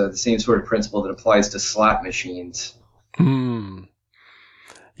disturbing. It's the same sort of principle that applies to slot machines.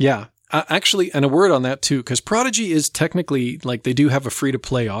 Yeah. Actually, and a word on that too, because Prodigy is technically, like, they do have a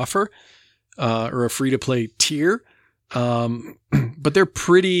free-to-play offer, or a free-to-play tier, but they're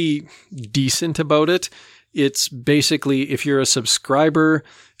pretty decent about it. It's basically, if you're a subscriber,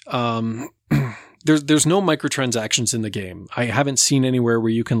 there's no microtransactions in the game. I haven't seen anywhere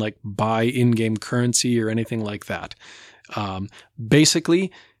where you can like buy in-game currency or anything like that.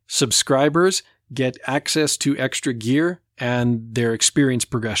 Basically, subscribers get access to extra gear and their experience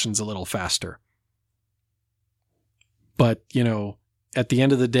progression's a little faster. But, at the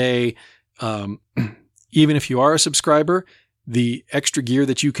end of the day, even if you are a subscriber, the extra gear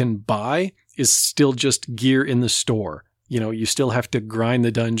that you can buy is still just gear in the store. You still have to grind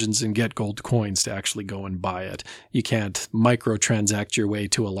the dungeons and get gold coins to actually go and buy it. You can't microtransact your way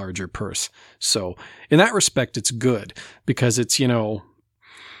to a larger purse. So in that respect, it's good because it's,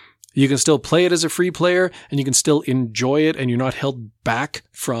 you can still play it as a free player and you can still enjoy it and you're not held back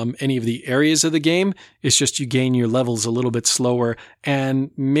from any of the areas of the game. It's just you gain your levels a little bit slower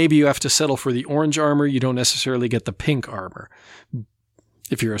and maybe you have to settle for the orange armor. You don't necessarily get the pink armor.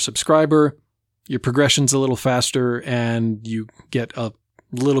 If you're a subscriber, your progression's a little faster and you get a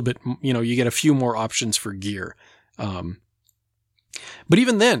little bit, you get a few more options for gear. But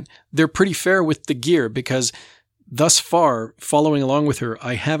even then, they're pretty fair with the gear because thus far, following along with her,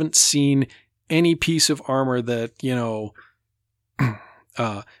 I haven't seen any piece of armor that, the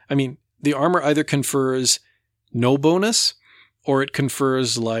armor either confers no bonus or it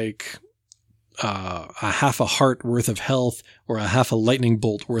confers like a half a heart worth of health or a half a lightning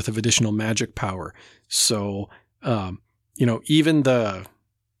bolt worth of additional magic power. So, even the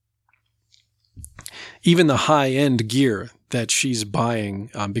high end gear that she's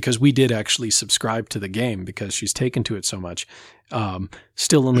buying, because we did actually subscribe to the game because she's taken to it so much,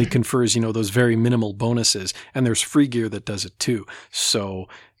 still only confers, those very minimal bonuses. And there's free gear that does it too. So,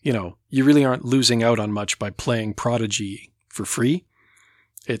 you really aren't losing out on much by playing Prodigy for free.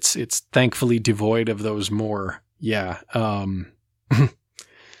 It's thankfully devoid of those more,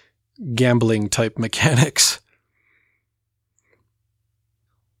 gambling type mechanics.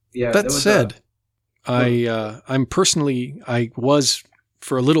 Yeah. That said, I was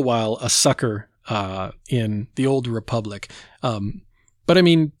for a little while a sucker in the Old Republic. But I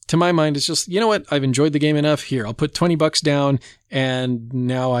mean, to my mind, it's just, I've enjoyed the game enough. Here, I'll put $20 down and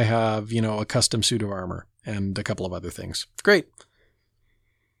now I have, a custom suit of armor and a couple of other things. Great.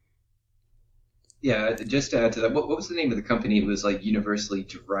 Yeah, just to add to that, what was the name of the company? It was like universally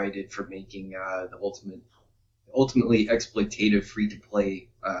derided for making the ultimately exploitative free-to-play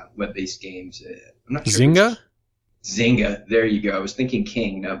web-based games. I'm not sure. Zynga? Zynga. There you go. I was thinking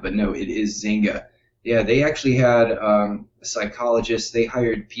King, but no, it is Zynga. Yeah, they actually had a psychologist. They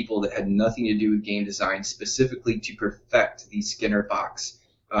hired people that had nothing to do with game design specifically to perfect the Skinner box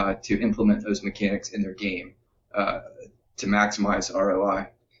to implement those mechanics in their game to maximize ROI,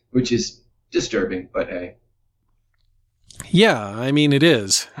 which is disturbing, but hey. Yeah, I mean, it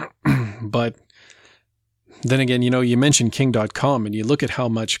is. But then again, you mentioned King.com, and you look at how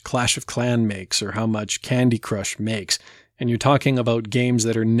much Clash of Clans makes or how much Candy Crush makes, and you're talking about games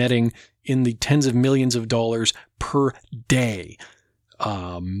that are netting in the tens of millions of dollars per day.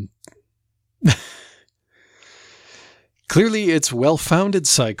 Clearly, it's well-founded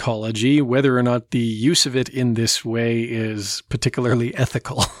psychology, whether or not the use of it in this way is particularly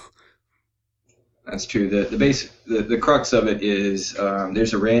ethical. That's true. The crux of it is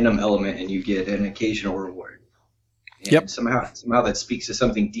there's a random element and you get an occasional reward. And yep. Somehow that speaks to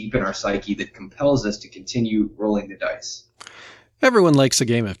something deep in our psyche that compels us to continue rolling the dice. Everyone likes a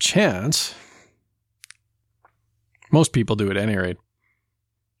game of chance. Most people do at any rate.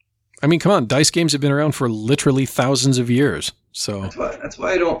 I mean, come on, dice games have been around for literally thousands of years. So that's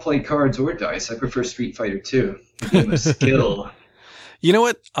why I don't play cards or dice. I prefer Street Fighter 2. Game of skill. You know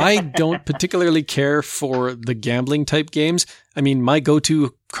what? I don't particularly care for the gambling type games. I mean, my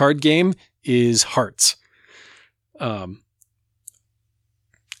go-to card game is Hearts. The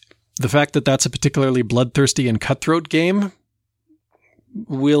fact that that's a particularly bloodthirsty and cutthroat game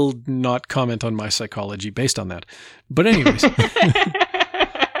will not comment on my psychology based on that. But anyways.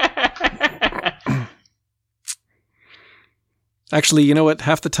 Actually, you know what?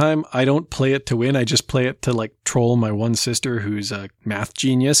 Half the time, I don't play it to win. I just play it to troll my one sister who's a math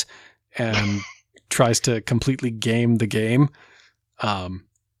genius and tries to completely game the game.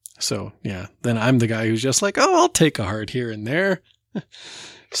 So, yeah, then I'm the guy who's just I'll take a heart here and there.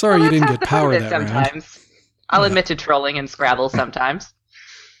 Sorry you didn't get power that sometimes. round. I'll admit to trolling and Scrabble sometimes.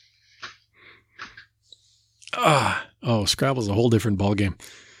 Scrabble's a whole different ballgame.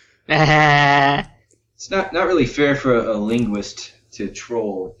 It's not really fair for a linguist to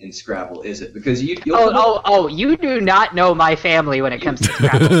troll in Scrabble, is it? Because you do not know my family when it comes to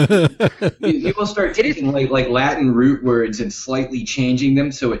Scrabble. You will start taking like Latin root words and slightly changing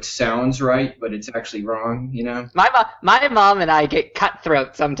them so it sounds right, but it's actually wrong. My mom and I get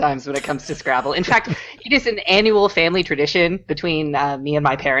cutthroat sometimes when it comes to Scrabble. In fact, it is an annual family tradition between me and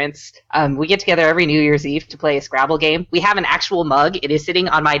my parents. We get together every New Year's Eve to play a Scrabble game. We have an actual mug. It is sitting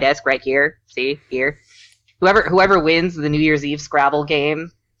on my desk right here. See here. Whoever wins the New Year's Eve Scrabble game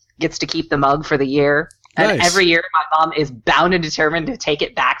gets to keep the mug for the year. And nice. Every year my mom is bound and determined to take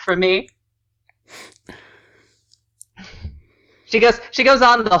it back from me. She goes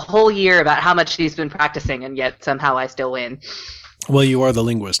on the whole year about how much she's been practicing, and yet somehow I still win. Well, you are the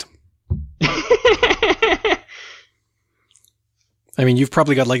linguist. I mean, you've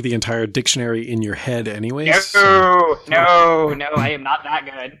probably got the entire dictionary in your head anyways. No, I am not that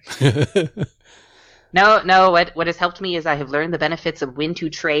good. No, what has helped me is I have learned the benefits of when to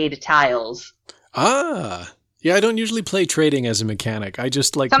trade tiles. Yeah, I don't usually play trading as a mechanic. I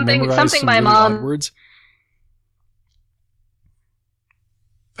just memorize something some my really mom odd words.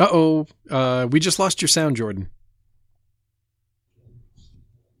 We just lost your sound, Jordan.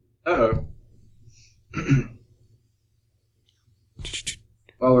 Uh-oh.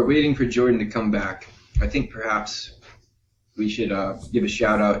 While we're waiting for Jordan to come back, I think perhaps we should give a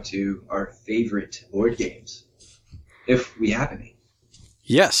shout out to our favorite board games, if we have any.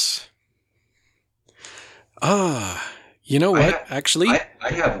 Yes. You know what? Actually,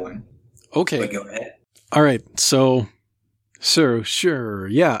 I have one. Okay. But go ahead. All right. So, sure.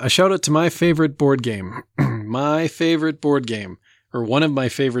 Yeah, a shout out to my favorite board game. My favorite board game, or one of my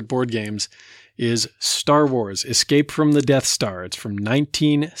favorite board games, is Star Wars: Escape from the Death Star. It's from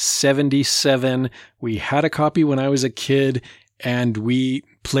 1977. We had a copy when I was a kid, and we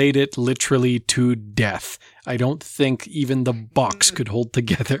played it literally to death. I don't think even the box could hold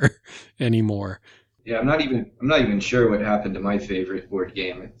together anymore. Yeah, I'm not even sure what happened to my favorite board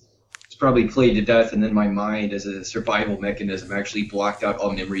game. It's probably played to death, and then my mind, as a survival mechanism, actually blocked out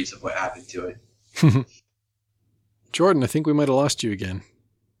all memories of what happened to it. Jordan, I think we might have lost you again.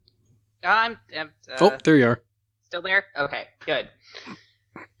 I'm there you are. Still there? Okay, good.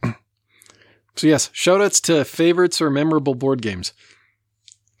 So yes, shoutouts to favorites or memorable board games.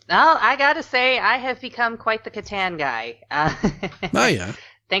 Well, I gotta say, I have become quite the Catan guy. Oh yeah.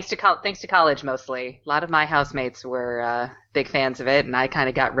 Thanks to college mostly. A lot of my housemates were big fans of it, and I kind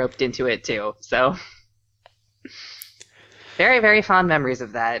of got roped into it too. So very, very fond memories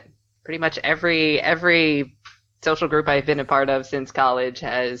of that. Pretty much every social group I've been a part of since college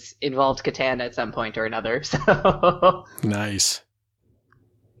has involved Catan at some point or another. So Nice.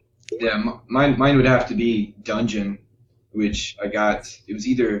 Yeah, mine would have to be Dungeon, which I got. It was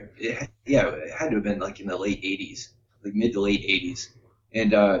either it had to have been like in the late '80s, like mid to late '80s,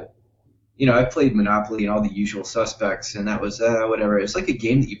 and I played Monopoly and all the usual suspects, and that was whatever. It's like a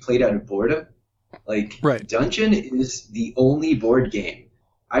game that you played out of boredom. Like Right. Dungeon is the only board game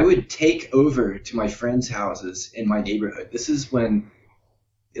I would take over to my friends' houses in my neighborhood. This is when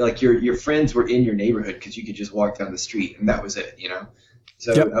like your friends were in your neighborhood because you could just walk down the street and that was it,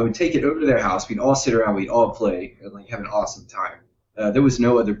 So Yep. I would take it over to their house. We'd all sit around. We'd all play and like have an awesome time. There was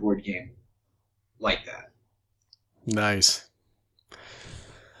no other board game like that. Nice.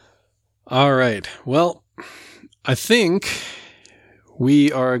 All right. Well, I think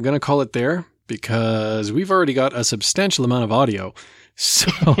we are going to call it there because we've already got a substantial amount of audio.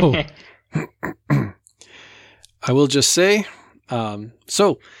 So I will just say,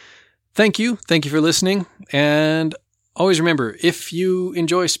 so thank you. Thank you for listening. And always remember, if you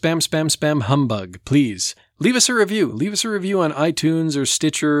enjoy Spam Humbug, please leave us a review. Leave us a review on iTunes or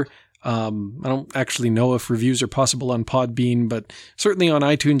Stitcher. I don't actually know if reviews are possible on Podbean, but certainly on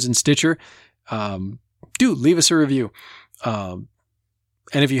iTunes and Stitcher. Do leave us a review.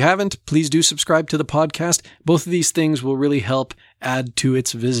 And if you haven't, please do subscribe to the podcast. Both of these things will really help add to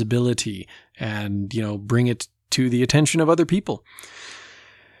its visibility and, bring it to the attention of other people.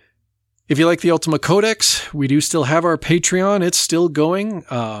 If you like the Ultima Codex, we do still have our Patreon. It's still going.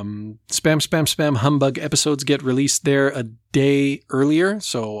 Spam Humbug episodes get released there a day earlier.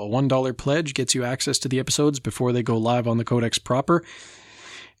 So a $1 pledge gets you access to the episodes before they go live on the Codex proper.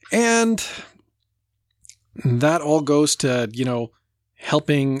 And that all goes to,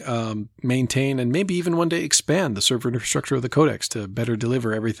 helping maintain and maybe even one day expand the server infrastructure of the Codex to better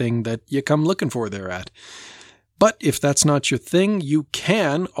deliver everything that you come looking for there at. But if that's not your thing, you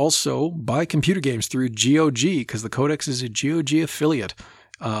can also buy computer games through GOG because the Codex is a GOG affiliate.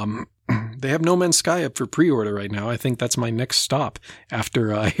 They have No Man's Sky up for pre-order right now. I think that's my next stop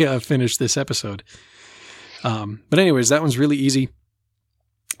after I finish this episode. But anyways, that one's really easy.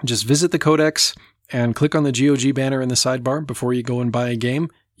 Just visit the Codex and click on the GOG banner in the sidebar before you go and buy a game.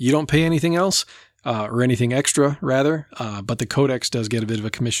 You don't pay anything else, or anything extra, rather, but the Codex does get a bit of a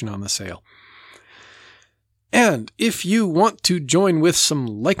commission on the sale. And if you want to join with some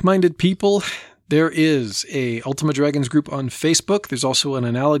like-minded people, there is a Ultima Dragons group on Facebook. There's also an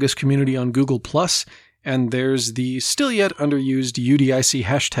analogous community on Google+, and there's the still yet underused UDIC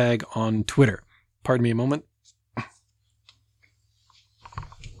hashtag on Twitter. Pardon me a moment.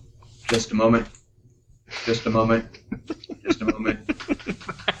 Just a moment. Just a moment. Just a moment.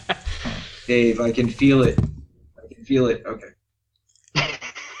 Dave, I can feel it. I can feel it. Okay.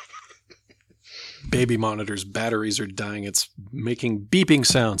 Baby monitor's batteries are dying. It's making beeping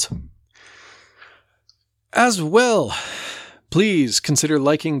sounds. As well, please consider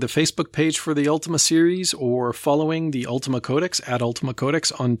liking the Facebook page for the Ultima series or following the Ultima Codex at Ultima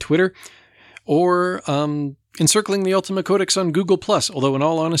Codex on Twitter or encircling the Ultima Codex on Google+. Although in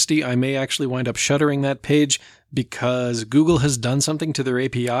all honesty, I may actually wind up shuttering that page because Google has done something to their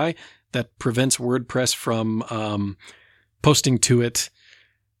API that prevents WordPress from posting to it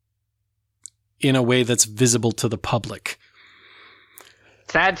in a way that's visible to the public.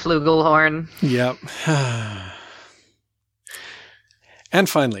 Sad flugelhorn. Yep. And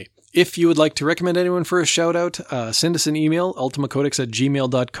finally, if you would like to recommend anyone for a shout out, send us an email,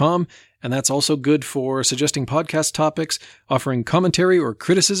 ultimacodex@gmail.com. And that's also good for suggesting podcast topics, offering commentary or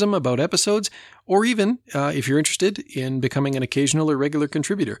criticism about episodes, or even, if you're interested in becoming an occasional or regular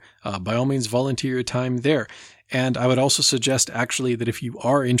contributor, by all means volunteer your time there. And I would also suggest actually that if you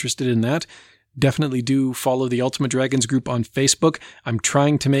are interested in that, definitely do follow the Ultima Dragons group on Facebook. I'm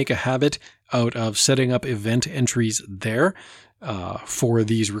trying to make a habit out of setting up event entries there for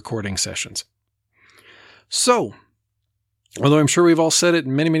these recording sessions. So, although I'm sure we've all said it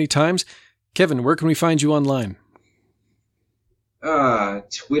many, many times, Kevin, where can we find you online?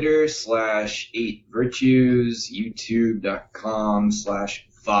 Twitter /8virtues,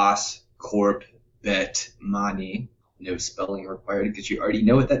 youtube.com/VossCorpBetMani. No spelling required because you already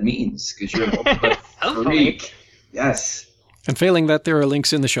know what that means because you're an Ultima freak. Yes. And failing that, there are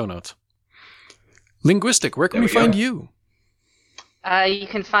links in the show notes. Linguistic, where can we find you? You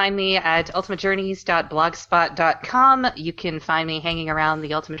can find me at ultimatejourneys.blogspot.com. You can find me hanging around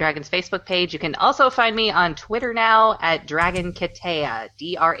the Ultimate Dragons Facebook page. You can also find me on Twitter now at Dragonketea,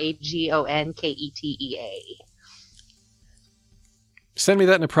 DragonKetea. Send me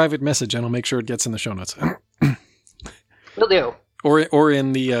that in a private message, and I'll make sure it gets in the show notes. Will do. Or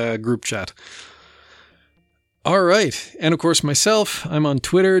in the group chat. All right. And of course, myself, I'm on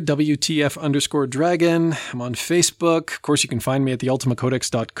Twitter, WTF_dragon. I'm on Facebook. Of course, you can find me at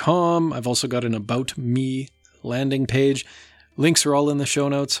theultimacodex.com. I've also got an About Me landing page. Links are all in the show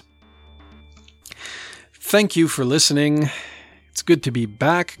notes. Thank you for listening. It's good to be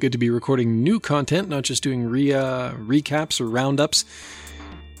back. Good to be recording new content, not just doing recaps or roundups.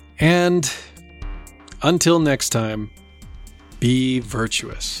 And until next time, be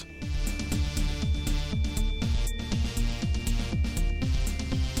virtuous.